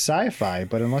great sci-fi,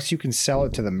 but unless you can sell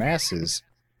it to the masses,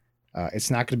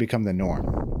 it's not going to become the norm.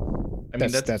 I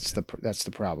mean, That's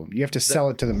the problem. You have to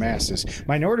sell it to the masses.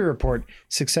 Minority Report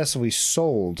successfully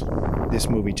sold this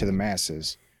movie to the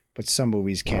masses, but some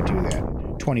movies can't do that.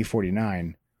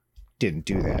 2049 didn't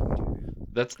do that.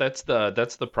 That's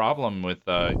the problem with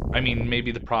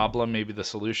maybe the problem, maybe the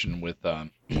solution with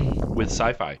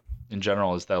sci-fi in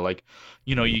general is that, like,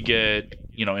 you get,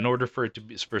 in order for it to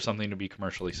be, for something to be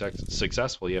commercially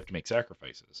successful, you have to make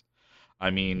sacrifices. I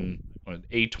mean, when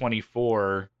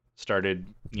A24 started,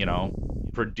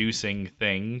 producing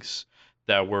things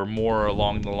that were more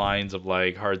along the lines of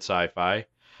like hard sci-fi,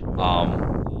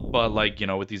 but like,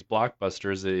 with these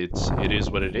blockbusters, it is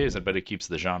what it is, but it keeps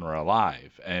the genre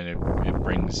alive, and it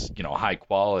brings, high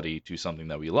quality to something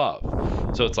that we love.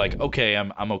 So it's like, okay,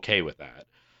 I'm okay with that.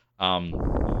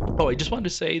 I just wanted to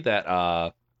say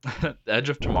that Edge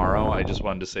of Tomorrow, I just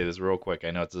wanted to say this real quick.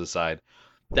 I know it's an aside.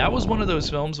 That was one of those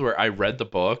films where I read the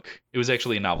book. It was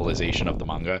actually a novelization of the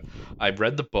manga. I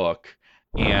read the book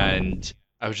and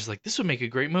I was just like, this would make a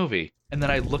great movie. And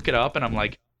then I look it up and I'm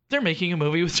like, they're making a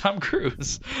movie with Tom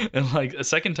Cruise. And like a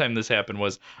second time this happened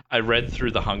was I read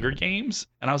through the Hunger Games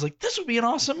and I was like, this would be an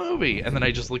awesome movie. And then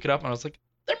I just look it up and I was like,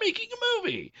 they're making a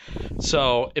movie.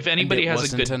 So if anybody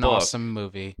has a good an book, awesome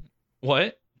movie.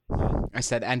 What? I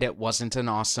said, and it wasn't an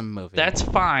awesome movie. That's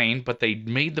fine, but they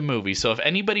made the movie. So if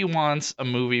anybody wants a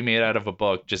movie made out of a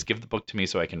book, just give the book to me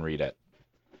so I can read it.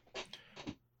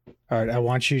 All right, I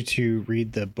want you to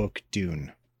read the book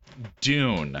Dune.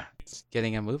 Dune. It's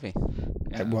getting a movie.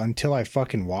 Well, until I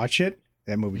fucking watch it,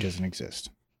 that movie doesn't exist.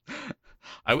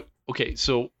 Okay,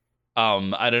 so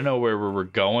I don't know where we're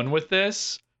going with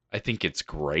this. I think it's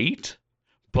great,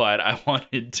 but I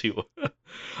wanted to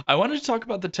talk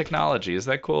about the technology. Is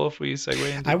that cool if we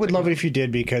segue into I would love it if you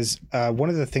did, because one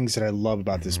of the things that I love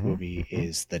about this movie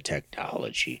is the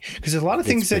technology. Because there's a lot of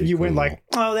things that pretty you went cool. like,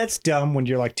 oh, that's dumb when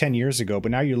you're like 10 years ago.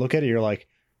 But now you look at it, you're like,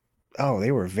 oh,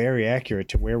 they were very accurate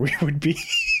to where we would be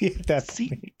at that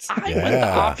point. I went the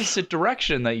opposite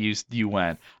direction that you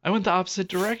went. I went the opposite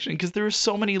direction because there were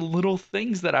so many little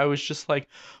things that I was just like,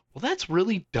 well, that's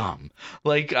really dumb.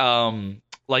 Like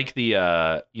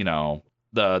the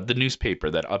the newspaper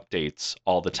that updates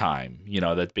all the time,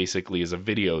 that basically is a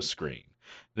video screen.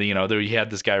 There you had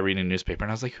this guy reading a newspaper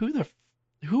and I was like, who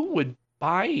would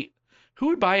buy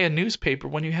a newspaper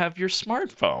when you have your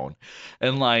smartphone?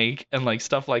 And like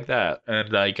stuff like that.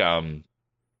 And like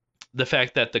the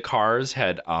fact that the cars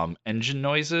had engine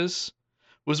noises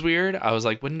was weird. I was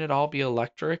like, wouldn't it all be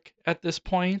electric at this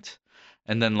point?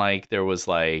 And then like there was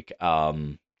like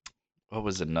what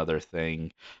was another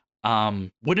thing?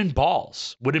 Wooden ball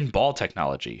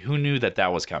technology. Who knew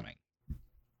that was coming?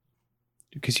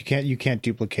 Because you can't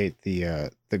duplicate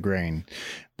the grain.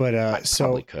 But I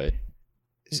probably could.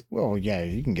 Well, yeah,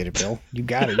 you can get it, Bill. You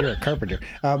got it. You're a carpenter.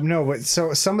 No, but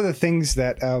so some of the things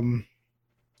that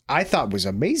I thought was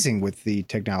amazing with the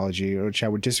technology, which I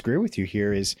would disagree with you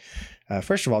here, is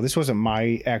first of all, this wasn't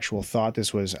my actual thought.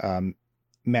 This was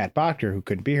Matt Bochner, who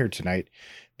couldn't be here tonight,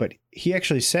 but he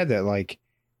actually said that like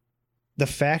the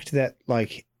fact that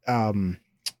like Tom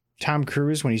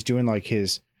Cruise, when he's doing like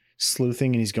his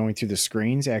sleuthing and he's going through the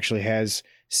screens, actually has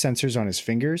sensors on his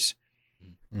fingers.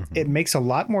 Mhm. It makes a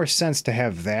lot more sense to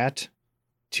have that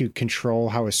to control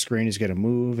how a screen is going to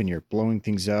move, and you're blowing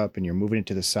things up and you're moving it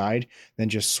to the side, than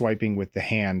just swiping with the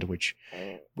hand, which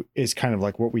is kind of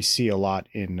like what we see a lot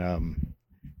in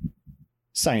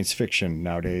science fiction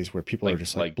nowadays, where people are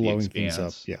just like The blowing things up.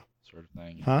 Expanse Yeah. sort of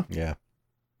thing. Huh? Yeah.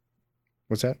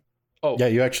 What's that? Oh, Yeah,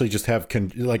 you actually just have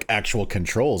like actual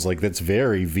controls. Like that's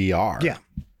very VR. Yeah.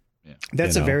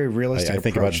 That's You a know, very realistic I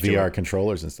think about approach to VR it.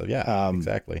 controllers and stuff. Yeah,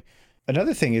 exactly.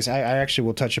 Another thing is I actually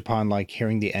will touch upon like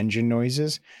hearing the engine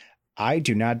noises. I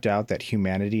do not doubt that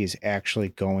humanity is actually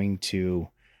going to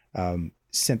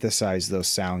synthesize those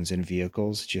sounds in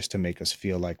vehicles just to make us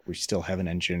feel like we still have an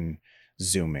engine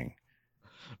zooming.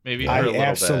 maybe for I a little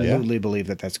absolutely believe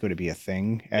that that's going to be a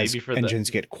thing as Maybe for engines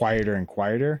get quieter and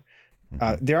quieter.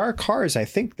 There are cars, I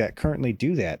think, that currently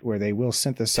do that, where they will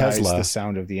synthesize Tesla. the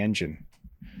sound of the engine.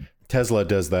 Tesla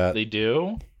does that. bit. They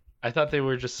do. I thought they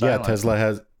were just Yeah, silent. Tesla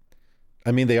has.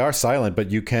 I mean, they are silent,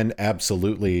 but you can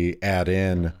absolutely add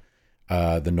in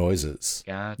the noises.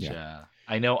 Gotcha. Yeah.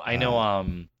 I know. I know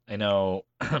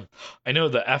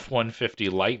the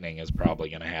F-150 Lightning is probably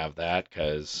going to have that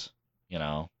because,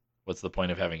 what's the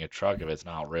point of having a truck if it's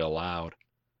not real loud?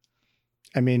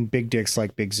 I mean, big dicks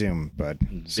like big zoom, but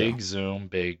Big zoom,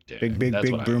 big dick. big, big, That's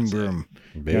big what I broom, would say. broom.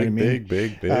 Big, what I mean?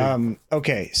 big.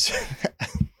 Okay. So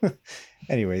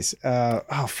anyways,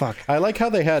 oh fuck. I like how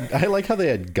they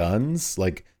had guns,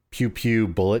 like pew pew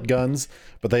bullet guns,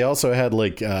 but they also had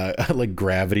like like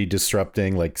gravity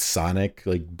disrupting, like sonic,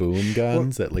 like boom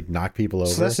guns that like knock people over.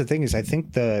 So that's the thing is, I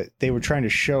think they were trying to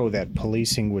show that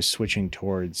policing was switching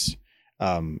towards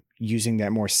using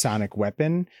that more sonic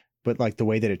weapon, but like the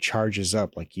way that it charges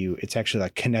up, like it's actually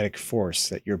like kinetic force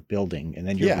that you're building and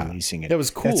then you're releasing it. It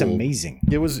was cool. That's amazing.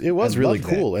 It was I really love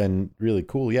that. cool and really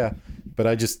cool. Yeah. But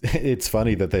it's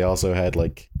funny that they also had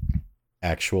like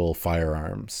actual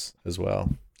firearms as well.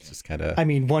 It's just kind of, I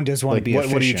mean, one does want to be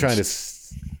efficient. what are you trying to,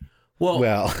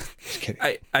 well, Just kidding.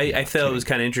 I thought it was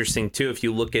kind of interesting too if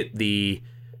you look at the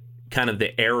kind of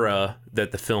the era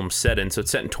that the film's set in. So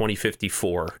it's set in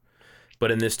 2054. But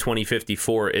in this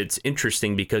 2054, it's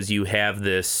interesting because you have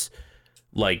this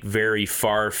like very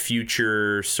far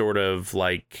future sort of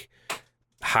like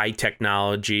high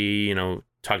technology,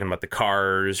 talking about the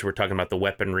cars, we're talking about the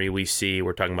weaponry we see,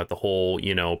 we're talking about the whole,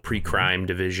 pre-crime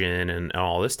division and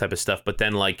all this type of stuff. But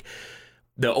then like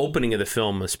the opening of the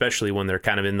film, especially when they're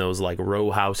kind of in those like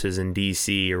row houses in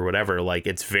DC or whatever, like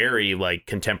it's very like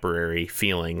contemporary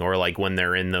feeling, or like when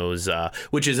they're in those,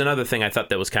 which is another thing I thought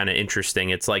that was kind of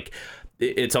interesting. It's like,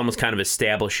 it's almost kind of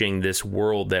establishing this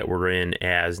world that we're in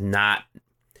as not,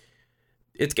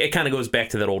 it kind of goes back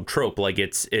to that old trope. Like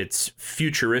it's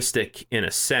futuristic in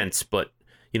a sense, but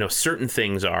certain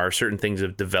things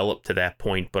have developed to that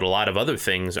point, but a lot of other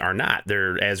things are not.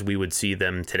 They're as we would see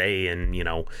them today in,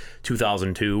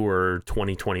 2002 or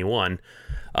 2021.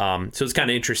 So it's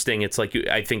kind of interesting. It's like,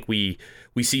 I think we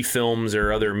see films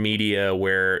or other media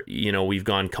where, we've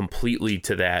gone completely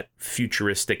to that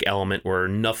futuristic element where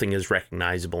nothing is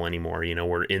recognizable anymore.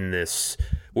 We're in this,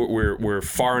 we're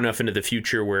far enough into the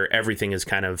future where everything has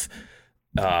kind of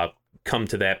come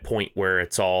to that point where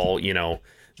it's all,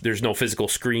 there's no physical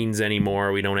screens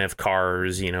anymore. We don't have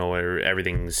cars, or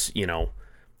everything's,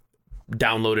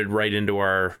 downloaded right into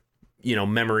our,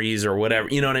 memories or whatever.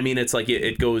 You know what I mean? It's like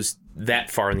it goes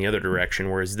that far in the other direction,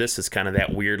 whereas this is kind of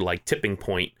that weird like tipping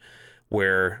point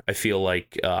where I feel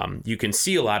like you can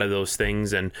see a lot of those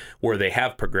things and where they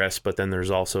have progressed, but then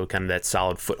there's also kind of that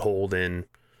solid foothold in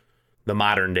the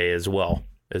modern day as well,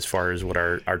 as far as what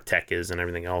our tech is and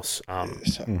everything else.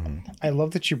 I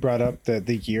love that you brought up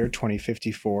the year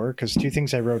 2054, because two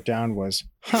things I wrote down was,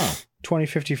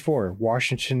 2054,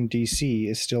 Washington, D.C.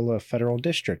 is still a federal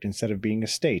district instead of being a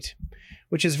state,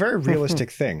 which is a very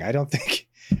realistic thing. I don't think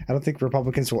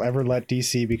Republicans will ever let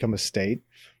D.C. become a state.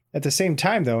 At the same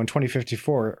time, though, in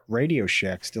 2054, Radio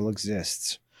Shack still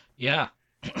exists. Yeah.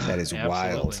 That is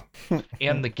wild.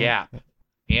 And the Gap.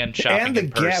 And shopping And the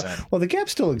in person. Gap. Well, the Gap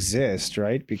still exists,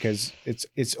 right? Because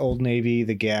it's Old Navy,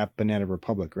 the Gap, Banana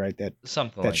Republic, right?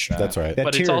 Something like that. That's right. That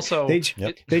But tier, it's also they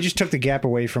just took the Gap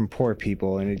away from poor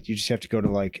people, and you just have to go to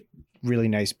like really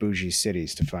nice bougie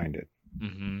cities to find it.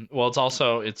 Mm-hmm. Well,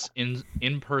 it's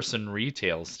in-person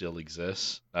retail still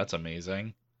exists. That's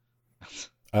amazing.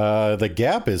 The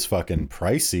Gap is fucking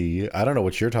pricey. I don't know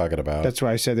what you're talking about. That's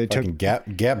why I said they took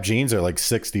Fucking Gap jeans are like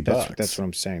 $60. That's what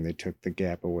I'm saying. They took the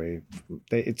Gap away.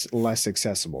 It's less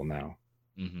accessible now.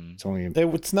 Mm-hmm. It's only.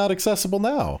 It's not accessible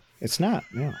now. It's not.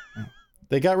 No.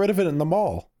 They got rid of it in the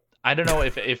mall. I don't know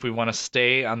if we want to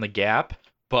stay on the gap,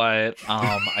 but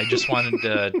I just wanted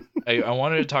to I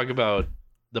wanted to talk about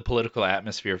the political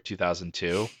atmosphere of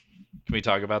 2002. Can we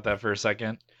talk about that for a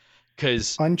second?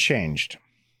 Because unchanged.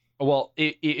 Well,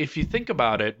 if you think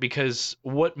about it, because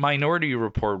what Minority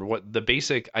Report, what the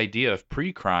basic idea of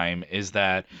pre-crime is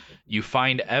that you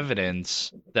find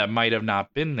evidence that might have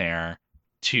not been there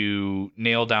to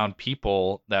nail down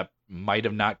people that might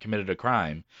have not committed a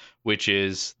crime, which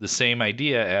is the same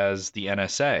idea as the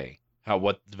NSA,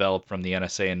 what developed from the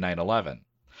NSA in 9/11.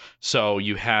 So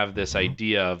you have this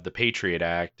idea of the Patriot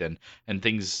Act and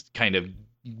things kind of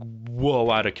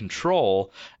out of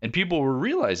control, and people were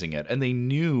realizing it, and they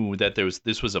knew that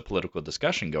this was a political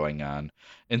discussion going on.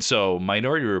 And so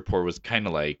Minority Report was kind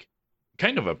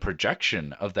of a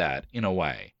projection of that in a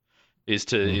way, is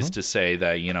to say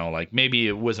that, like, maybe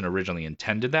it wasn't originally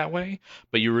intended that way,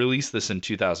 but you released this in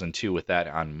 2002 with that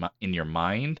in your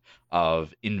mind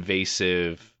of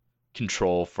invasive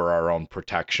control for our own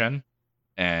protection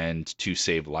and to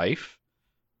save life,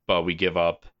 but we give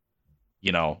up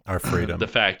our freedom. The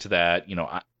fact that,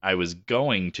 I was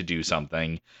going to do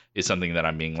something is something that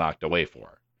I'm being locked away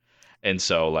for. And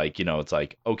so, like, it's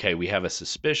like, okay, we have a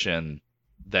suspicion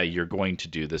that you're going to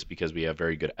do this because we have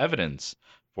very good evidence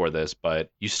for this, but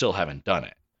you still haven't done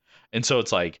it. And so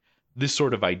it's like this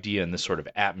sort of idea and this sort of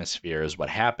atmosphere is what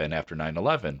happened after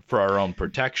 9/11 for our own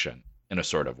protection in a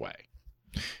sort of way.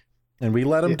 And we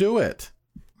let them do it.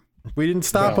 We didn't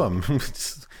stop them.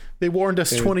 They warned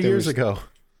us 20 years ago.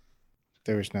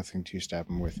 There was nothing to stop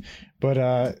him with.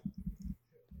 But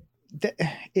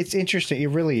it's interesting. It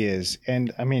really is.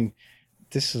 And I mean,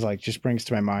 this is like, just brings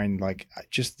to my mind, like,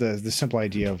 just the simple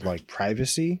idea of like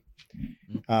privacy.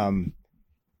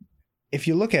 If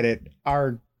you look at it,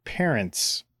 our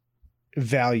parents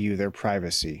value their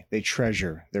privacy. They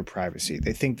treasure their privacy.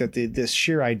 They think that this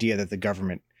sheer idea that the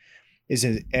government is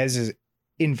as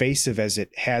invasive as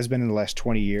it has been in the last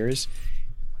 20 years,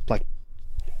 like,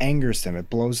 angers them. It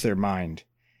blows their mind.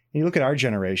 And you look at our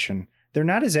generation, they're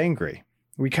not as angry.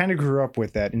 We kind of grew up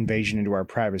with that invasion into our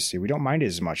privacy. We don't mind it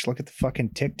as much. Look at the fucking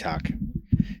TikTok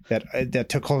that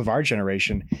took hold of our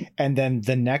generation, and then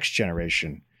the next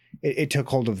generation, it took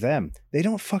hold of them. They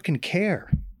don't fucking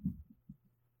care.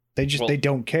 They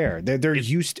don't care. They're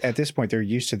used at this point. They're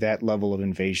used to that level of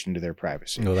invasion to their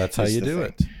privacy. Well, that's how you do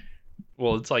it.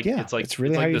 Well, it's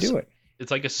really how you do it. It's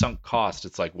like a sunk cost.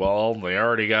 It's like, well, they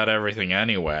already got everything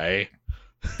anyway.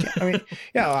 I mean,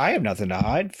 I have nothing to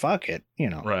hide. Fuck it.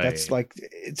 Right. That's like,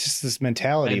 it's just this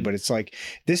mentality, but it's like,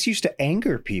 this used to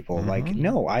anger people. Like,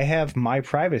 no, I have my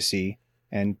privacy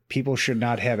and people should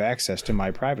not have access to my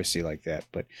privacy like that.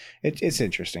 But it's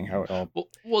interesting how it all.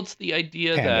 Well, it's the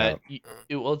idea that,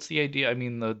 it's the idea. I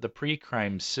mean, the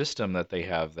pre-crime system that they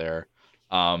have there,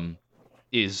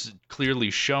 is clearly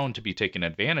shown to be taken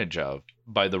advantage of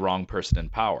by the wrong person in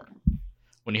power.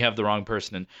 When you have the wrong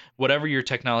person in whatever your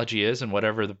technology is and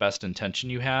whatever the best intention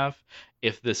you have,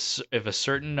 if a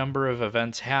certain number of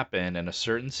events happen in a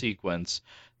certain sequence,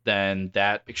 then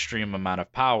that extreme amount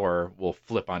of power will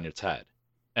flip on its head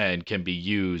and can be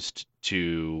used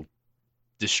to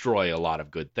destroy a lot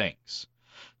of good things.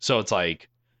 So it's like,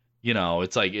 you have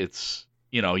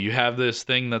this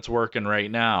thing that's working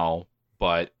right now,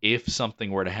 but if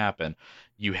something were to happen,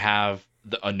 you have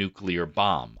a nuclear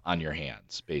bomb on your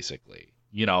hands, basically.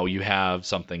 You have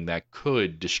something that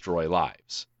could destroy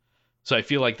lives. So I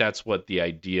feel like that's what the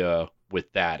idea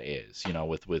with that is,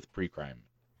 with pre-crime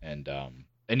and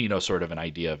sort of an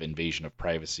idea of invasion of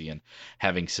privacy and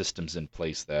having systems in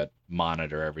place that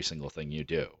monitor every single thing you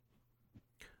do.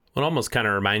 Well, it almost kind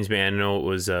of reminds me, I know it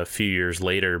was a few years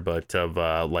later, but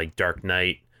of like Dark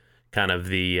Knight, kind of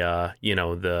the,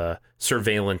 the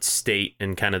surveillance state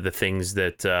and kind of the things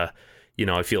that,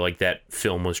 I feel like that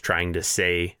film was trying to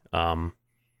say,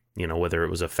 whether it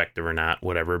was effective or not,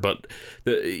 whatever. But,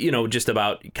 just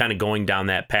about kind of going down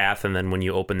that path. And then when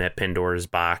you open that Pandora's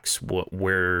box,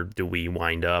 where do we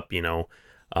wind up,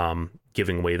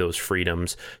 giving away those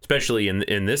freedoms, especially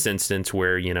in this instance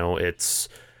where, it's,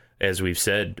 as we've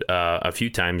said a few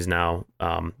times now,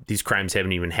 these crimes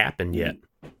haven't even happened yet.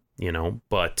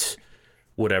 But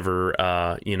whatever,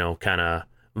 kind of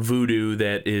voodoo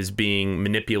that is being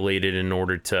manipulated in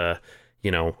order to,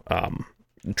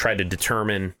 try to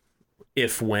determine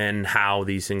if, when, how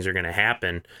these things are going to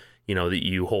happen, that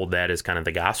you hold that as kind of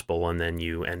the gospel, and then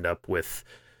you end up with,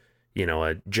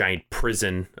 a giant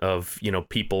prison of,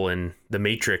 people in the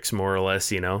Matrix, more or less,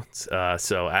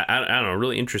 so I don't know,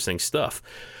 really interesting stuff.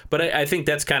 But I think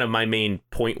that's kind of my main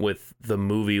point with the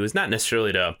movie, was not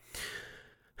necessarily to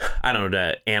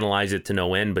analyze it to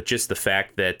no end, but just the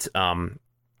fact that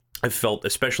I felt,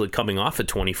 especially coming off of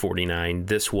 2049,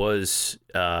 this was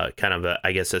kind of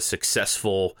a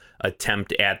successful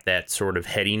attempt at that sort of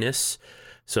headiness.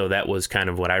 So that was kind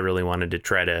of what I really wanted to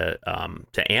try to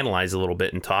analyze a little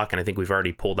bit and talk. And I think we've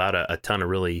already pulled out a ton of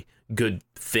really good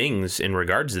things in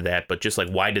regards to that. But just like,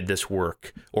 why did this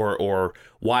work, or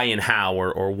why and how,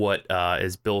 or what,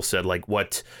 as Bill said, like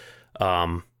what,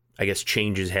 I guess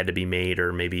changes had to be made,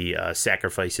 or maybe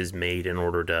sacrifices made in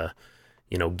order to,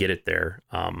 get it there.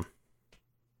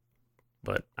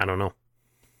 But I don't know.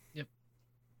 Yep.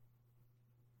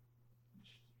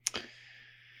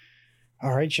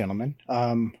 All right, gentlemen.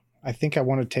 I think I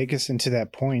want to take us into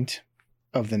that point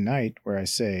of the night where I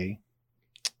say,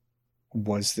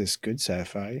 was this good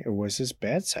sci-fi or was this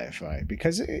bad sci-fi?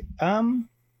 Because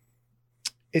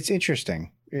it's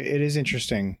interesting. It is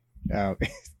interesting.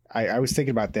 I was thinking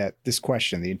about this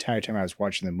question the entire time I was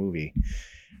watching the movie.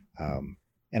 And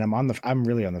I'm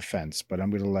really on the fence, but I'm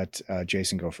going to let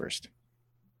Jason go first.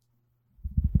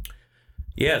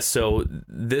 Yeah, so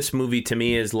this movie to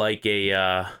me is like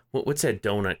a what's that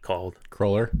donut called?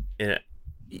 Cruller.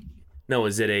 No,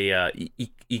 is it a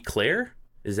eclair?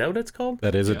 Is that what it's called?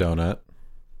 That is a donut.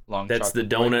 That's the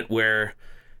donut where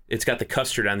it's got the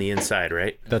custard on the inside,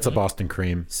 right? That's a Boston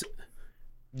cream.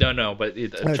 No, but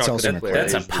chocolate eclair.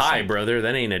 That's a pie, brother.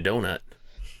 That ain't a donut.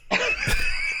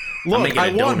 Look,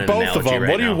 I want both of them.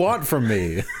 Right, what do you want from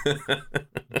me?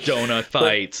 Donut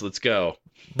fights. Let's go.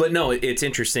 But no, it's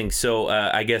interesting. So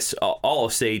I guess all I'll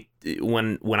say,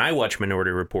 when I watch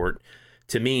Minority Report,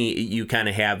 to me, you kind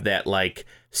of have that like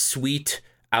sweet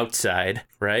outside,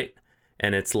 right?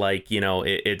 And it's like,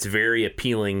 it's very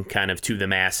appealing kind of to the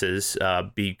masses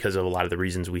because of a lot of the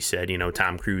reasons we said,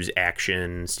 Tom Cruise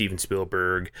action, Steven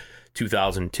Spielberg,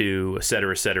 2002, et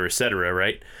cetera,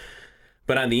 right?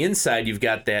 But on the inside, you've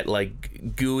got that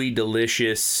like gooey,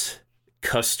 delicious,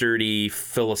 custardy,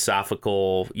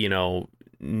 philosophical,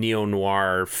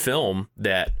 neo-noir film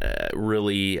that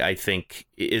really, I think,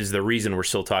 is the reason we're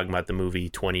still talking about the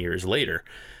movie 20 years later.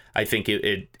 I think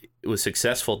it was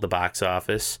successful at the box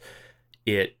office.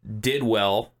 It did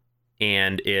well,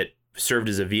 and it served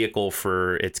as a vehicle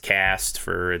for its cast,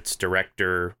 for its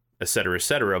director, et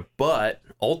cetera, but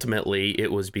ultimately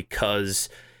it was because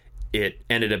it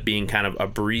ended up being kind of a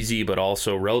breezy but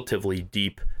also relatively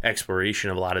deep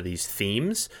exploration of a lot of these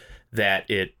themes that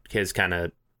it has kind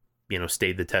of,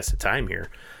 stayed the test of time here.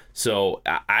 So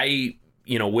I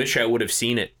wish I would have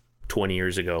seen it 20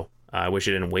 years ago. I wish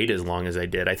I didn't wait as long as I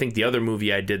did. I think the other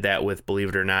movie I did that with, believe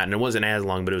it or not, and it wasn't as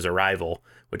long, but it was Arrival,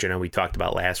 which I know we talked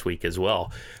about last week as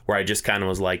well, where I just kind of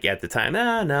was like, at the time,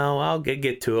 no, I'll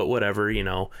get to it, whatever,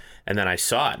 And then I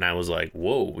saw it and I was like,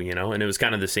 whoa, and it was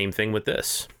kind of the same thing with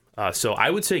this. So I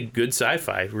would say good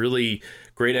sci-fi, really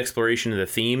great exploration of the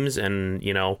themes. And,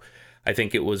 I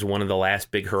think it was one of the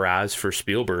last big hurrahs for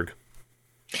Spielberg.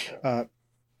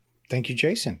 Thank you,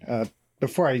 Jason.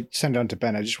 Before I send it on to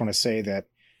Ben, I just want to say that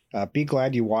be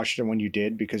glad you watched it when you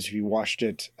did, because if you watched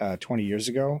it 20 years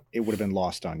ago, it would have been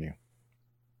lost on you.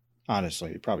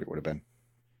 Honestly, it probably would have been.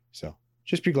 So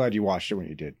just be glad you watched it when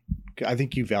you did. I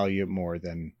think you value it more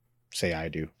than, say, I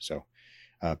do. So,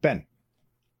 Ben.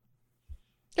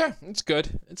 Yeah, it's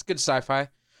good. It's good sci-fi. I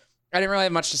didn't really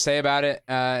have much to say about it,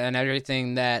 and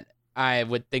everything that I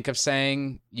would think of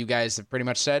saying, you guys have pretty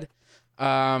much said.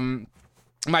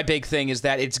 My big thing is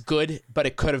that it's good, but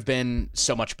it could have been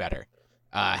so much better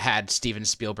had Steven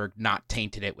Spielberg not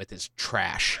tainted it with his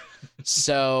trash.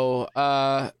 So,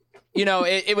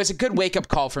 it was a good wake-up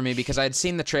call for me, because I had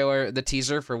seen the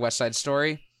teaser for West Side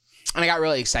Story, and I got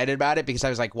really excited about it because I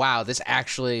was like, wow, this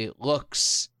actually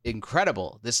looks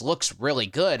incredible. This looks really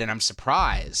good, and I'm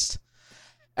surprised.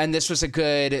 And this was a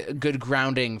good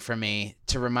grounding for me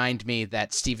to remind me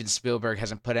that Steven Spielberg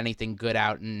hasn't put anything good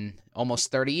out in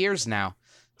almost 30 years now.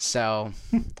 So,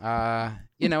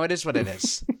 it is what it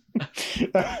is.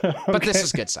 But this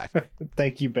is good sci-fi.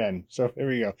 Thank you, Ben. So here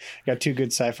we go. Got two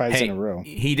good sci-fis in a row.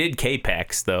 He did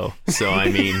K-Pax, though. So,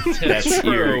 I mean, that's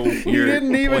true. You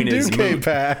didn't even do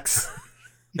K-Pax.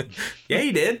 Yeah,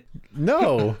 he did.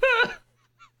 No.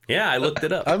 Yeah, I looked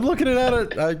it up. I'm looking it at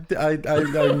it.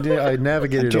 I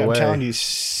navigated away. I'm telling you,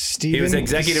 Steven. He was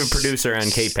executive producer on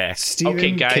K-Pax. Steven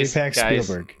Okay, guys, K-Pax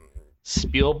Spielberg.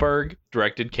 Spielberg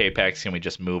directed K-Pax. Can we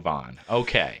just move on?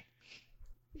 Okay.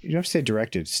 You don't have to say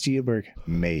directed. Spielberg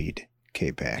made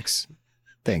K-Pax.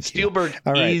 Thank you. Spielberg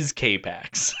right. is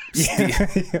K-Pax.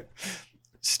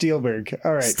 Spielberg.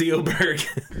 All right. Spielberg.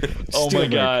 Oh my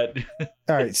God.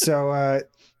 All right. So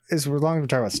as we're long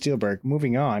talking about Spielberg,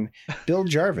 moving on. Bill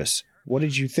Jarvis, what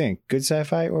did you think? Good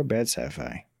sci-fi or bad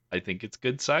sci-fi? I think it's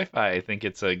good sci-fi. I think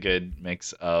it's a good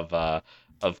mix of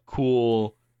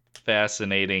cool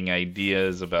fascinating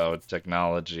ideas about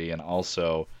technology and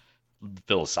also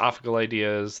philosophical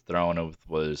ideas thrown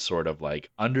with sort of like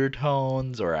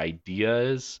undertones or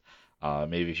ideas.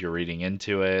 Maybe if you're reading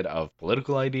into it, of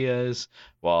political ideas,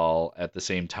 while at the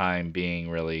same time being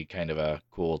really kind of a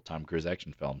cool Tom Cruise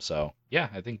action film. So yeah,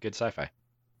 I think good sci-fi.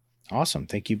 Awesome.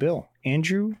 Thank you, Bill.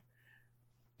 Andrew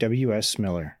W.S.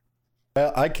 Miller.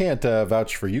 Well, I can't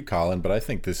vouch for you, Colin, but I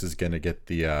think this is going to get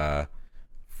the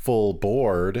full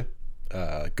board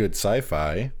good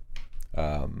sci-fi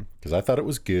because I thought it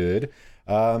was good.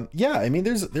 Yeah, I mean,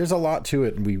 there's a lot to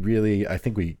it, and I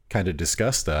think we kind of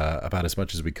discussed about as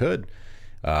much as we could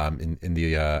in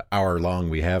the hour long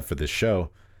we have for this show,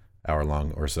 hour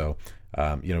long or so.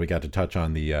 We got to touch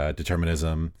on the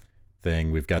determinism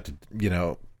thing. We've got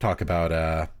to talk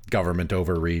about government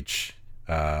overreach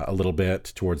a little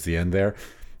bit towards the end there.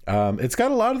 It's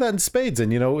got a lot of that in spades,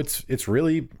 and it's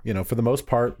really for the most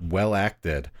part well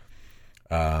acted.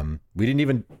 We didn't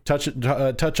even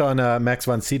touch on Max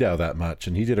von Sydow that much,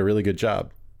 and he did a really good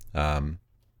job.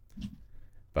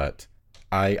 But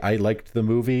I liked the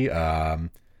movie.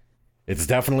 It's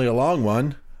definitely a long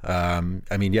one. I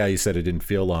mean, yeah, you said it didn't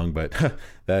feel long, but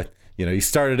that you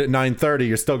started at 9:30,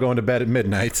 you're still going to bed at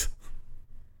midnight.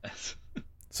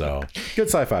 So good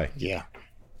sci-fi. Yeah.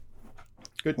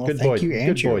 Good Well, boy. thank you, Good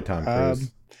Andrew. boy, Tom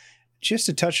Cruise. Just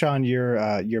to touch on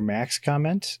your Max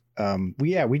comment,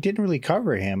 we didn't really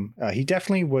cover him. He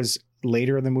definitely was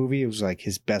later in the movie. It was like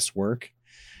his best work.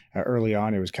 Early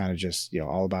on, it was kind of just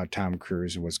all about Tom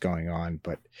Cruise and what's going on.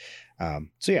 But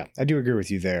so yeah, I do agree with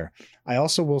you there. I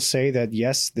also will say that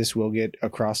yes, this will get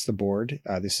across the board.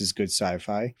 This is good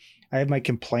sci-fi. I have my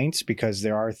complaints because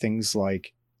there are things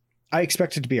like I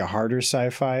expect it to be a harder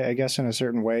sci-fi, I guess, in a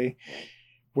certain way,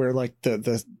 where like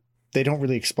they don't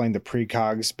really explain the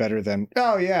precogs better than,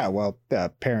 oh yeah, well,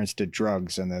 parents did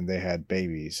drugs and then they had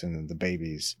babies and then the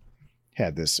babies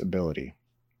had this ability.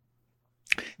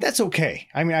 That's okay.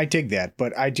 I mean, I dig that,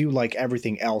 but I do like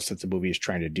everything else that the movie is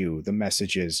trying to do. The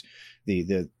messages,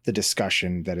 the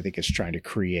discussion that I think it's trying to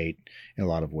create in a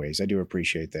lot of ways. I do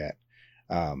appreciate that.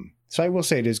 So I will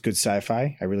say it is good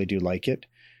sci-fi. I really do like it.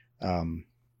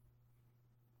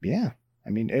 Yeah. I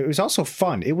mean, it was also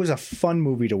fun. It was a fun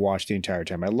movie to watch the entire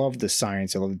time. I love the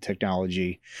science. I love the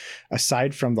technology.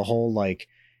 Aside from the whole like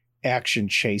action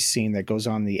chase scene that goes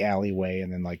on in the alleyway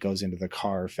and then like goes into the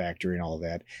car factory and all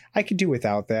that, I could do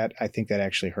without that. I think that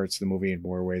actually hurts the movie in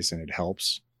more ways than it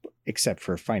helps, except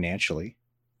for financially.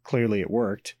 Clearly it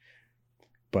worked.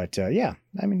 But yeah,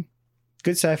 I mean,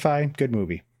 good sci-fi, good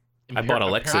movie. I bought a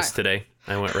Lexus today.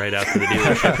 I went right out to the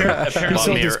dealership. He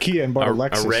sold his Kia and bought a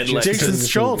Lexus. A red Lexus. Jason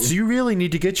Schultz, you really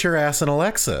need to get your ass in a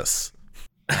Lexus.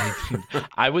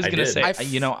 I was going to say, I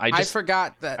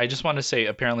forgot that. I just want to say,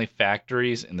 apparently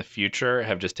factories in the future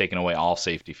have just taken away all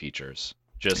safety features.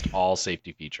 Just all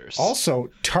safety features. Also,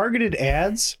 targeted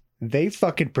ads, they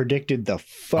fucking predicted the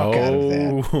fuck out of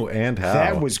that. Oh, and how?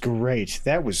 That was great.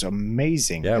 That was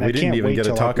amazing. Yeah, and we didn't even get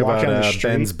to talk about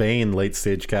Ben's Bane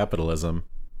late-stage capitalism.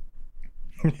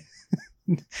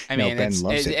 I mean, Ben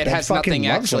loves it. it Ben has fucking nothing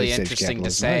loves actually late-stage interesting to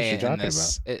capitalism. say What are you in talking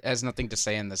this. It has nothing to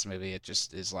say in this movie. It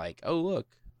just is like, oh look,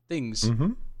 things.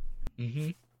 Mm-hmm.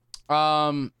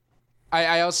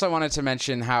 I also wanted to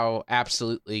mention how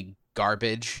absolutely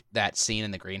garbage that scene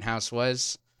in the greenhouse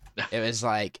was. It was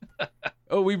like,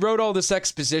 oh, we wrote all this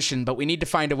exposition, but we need to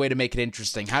find a way to make it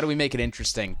interesting. How do we make it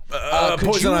interesting?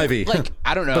 Poison Ivy. Like,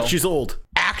 I don't know. But she's old.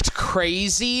 Act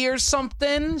crazy or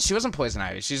something. She wasn't Poison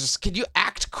Ivy. She's just, could you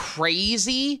act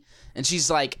crazy? And she's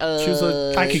like, She was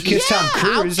I could kiss Tom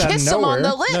Cruise I'll out of kiss him on the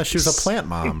nowhere. lips. No, she was a plant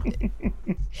mom.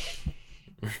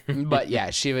 But yeah,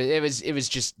 it was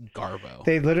just garbo.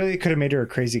 They literally could have made her a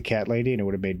crazy cat lady, and it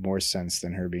would have made more sense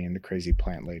than her being the crazy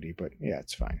plant lady. But yeah,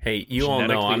 it's fine. Hey, you all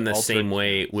know I'm the Genetically same altered.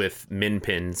 way with min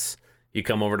pins. You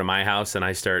come over to my house and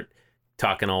I start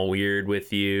talking all weird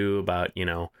with you about,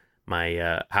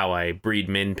 my how I breed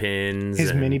min pins. His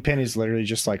and, mini pin is literally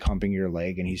just like humping your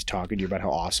leg, and he's talking to you about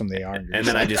how awesome they are. and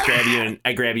then I just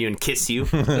grab you and kiss you.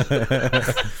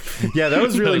 Yeah, that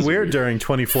was really weird during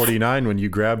 2049 when you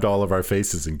grabbed all of our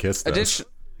faces and kissed us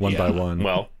one by one.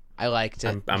 Well, I liked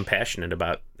it. I'm passionate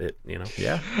about it,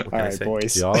 Yeah. What can all I right, say?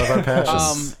 boys. We all have our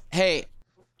passions. Hey,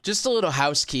 just a little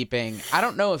housekeeping. I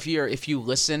don't know if you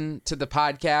listen to the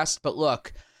podcast, but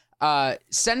look,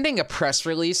 sending a press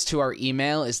release to our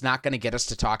email is not going to get us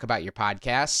to talk about your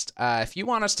podcast. If you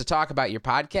want us to talk about your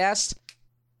podcast,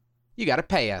 you got to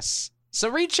pay us. So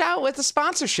reach out with a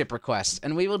sponsorship request,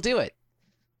 and we will do it.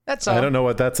 That's all. I don't know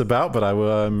what that's about, but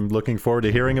I'm looking forward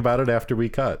to hearing about it after we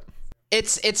cut.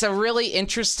 It's a really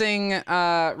interesting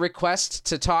request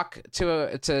to talk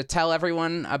to tell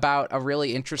everyone about a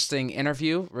really interesting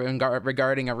interview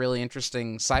regarding a really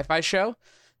interesting sci-fi show,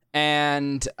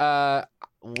 and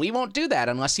we won't do that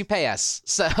unless you pay us.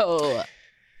 So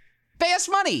pay us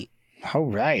money. All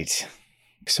right.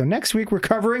 So next week we're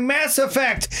covering Mass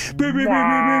Effect. If you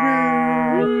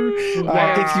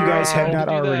guys have not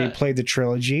already played the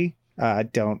trilogy,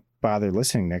 don't bother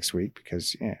listening next week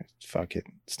because fuck it,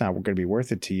 it's not going to be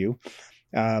worth it to you.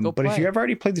 But if you have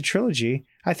already played the trilogy,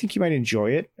 I think you might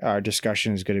enjoy it. Our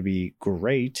discussion is going to be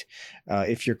great.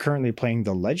 If you're currently playing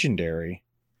the Legendary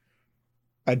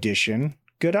edition,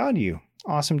 good on you.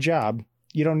 Awesome job.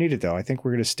 You don't need it though. I think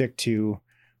we're going to stick to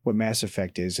what Mass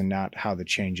Effect is and not how the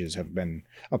changes have been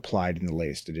applied in the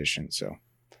latest edition. So,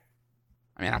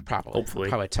 I mean, I'll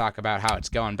probably talk about how it's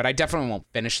going, but I definitely won't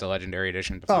finish the Legendary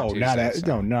Edition before Tuesday. Not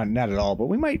at all. But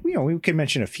we might, we could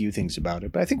mention a few things about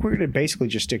it. But I think we're going to basically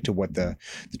just stick to what the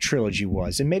trilogy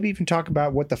was, and maybe even talk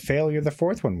about what the failure of the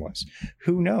fourth one was.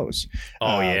 Who knows?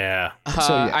 Yeah.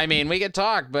 I mean, we could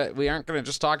talk, but we aren't going to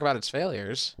just talk about its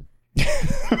failures.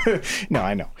 No,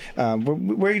 I know.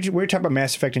 We're talking about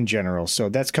Mass Effect in general, so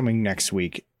that's coming next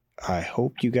week. I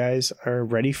hope you guys are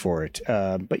ready for it.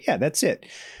 But yeah, that's it.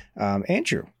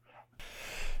 Andrew,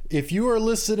 if you are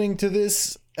listening to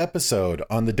this episode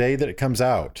on the day that it comes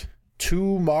out,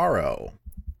 tomorrow,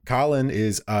 Colin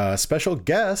is a special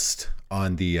guest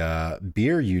on the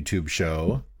beer YouTube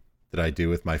show that I do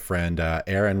with my friend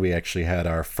Aaron. We actually had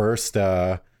our first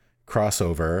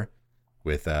crossover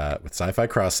with Sci-Fi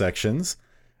Cross Sections.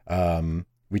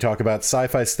 We talk about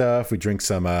sci-fi stuff. We drink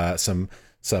some COVID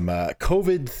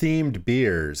themed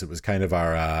beers. It was kind of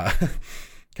our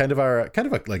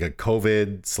like a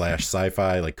COVID /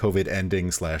 sci-fi, like COVID ending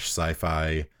 /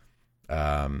 sci-fi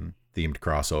themed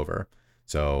crossover.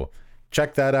 So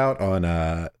check that out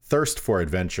on Thirst for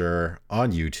Adventure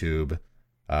on YouTube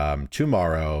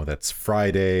tomorrow. That's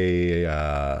Friday,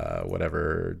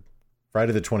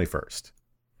 Friday the 21st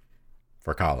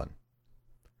for Colin.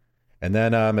 And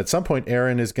then at some point,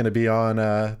 Aaron is going to be on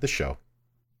the show.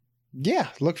 Yeah,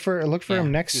 look for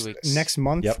him next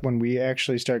month when we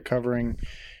actually start covering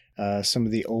some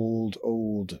of the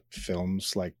old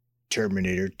films like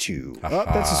Terminator 2. Oh,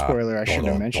 that's a spoiler. I should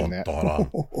have mentioned that.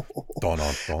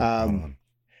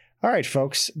 All right,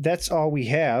 folks, that's all we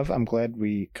have. I'm glad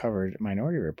we covered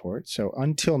Minority Report. So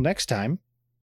until next time,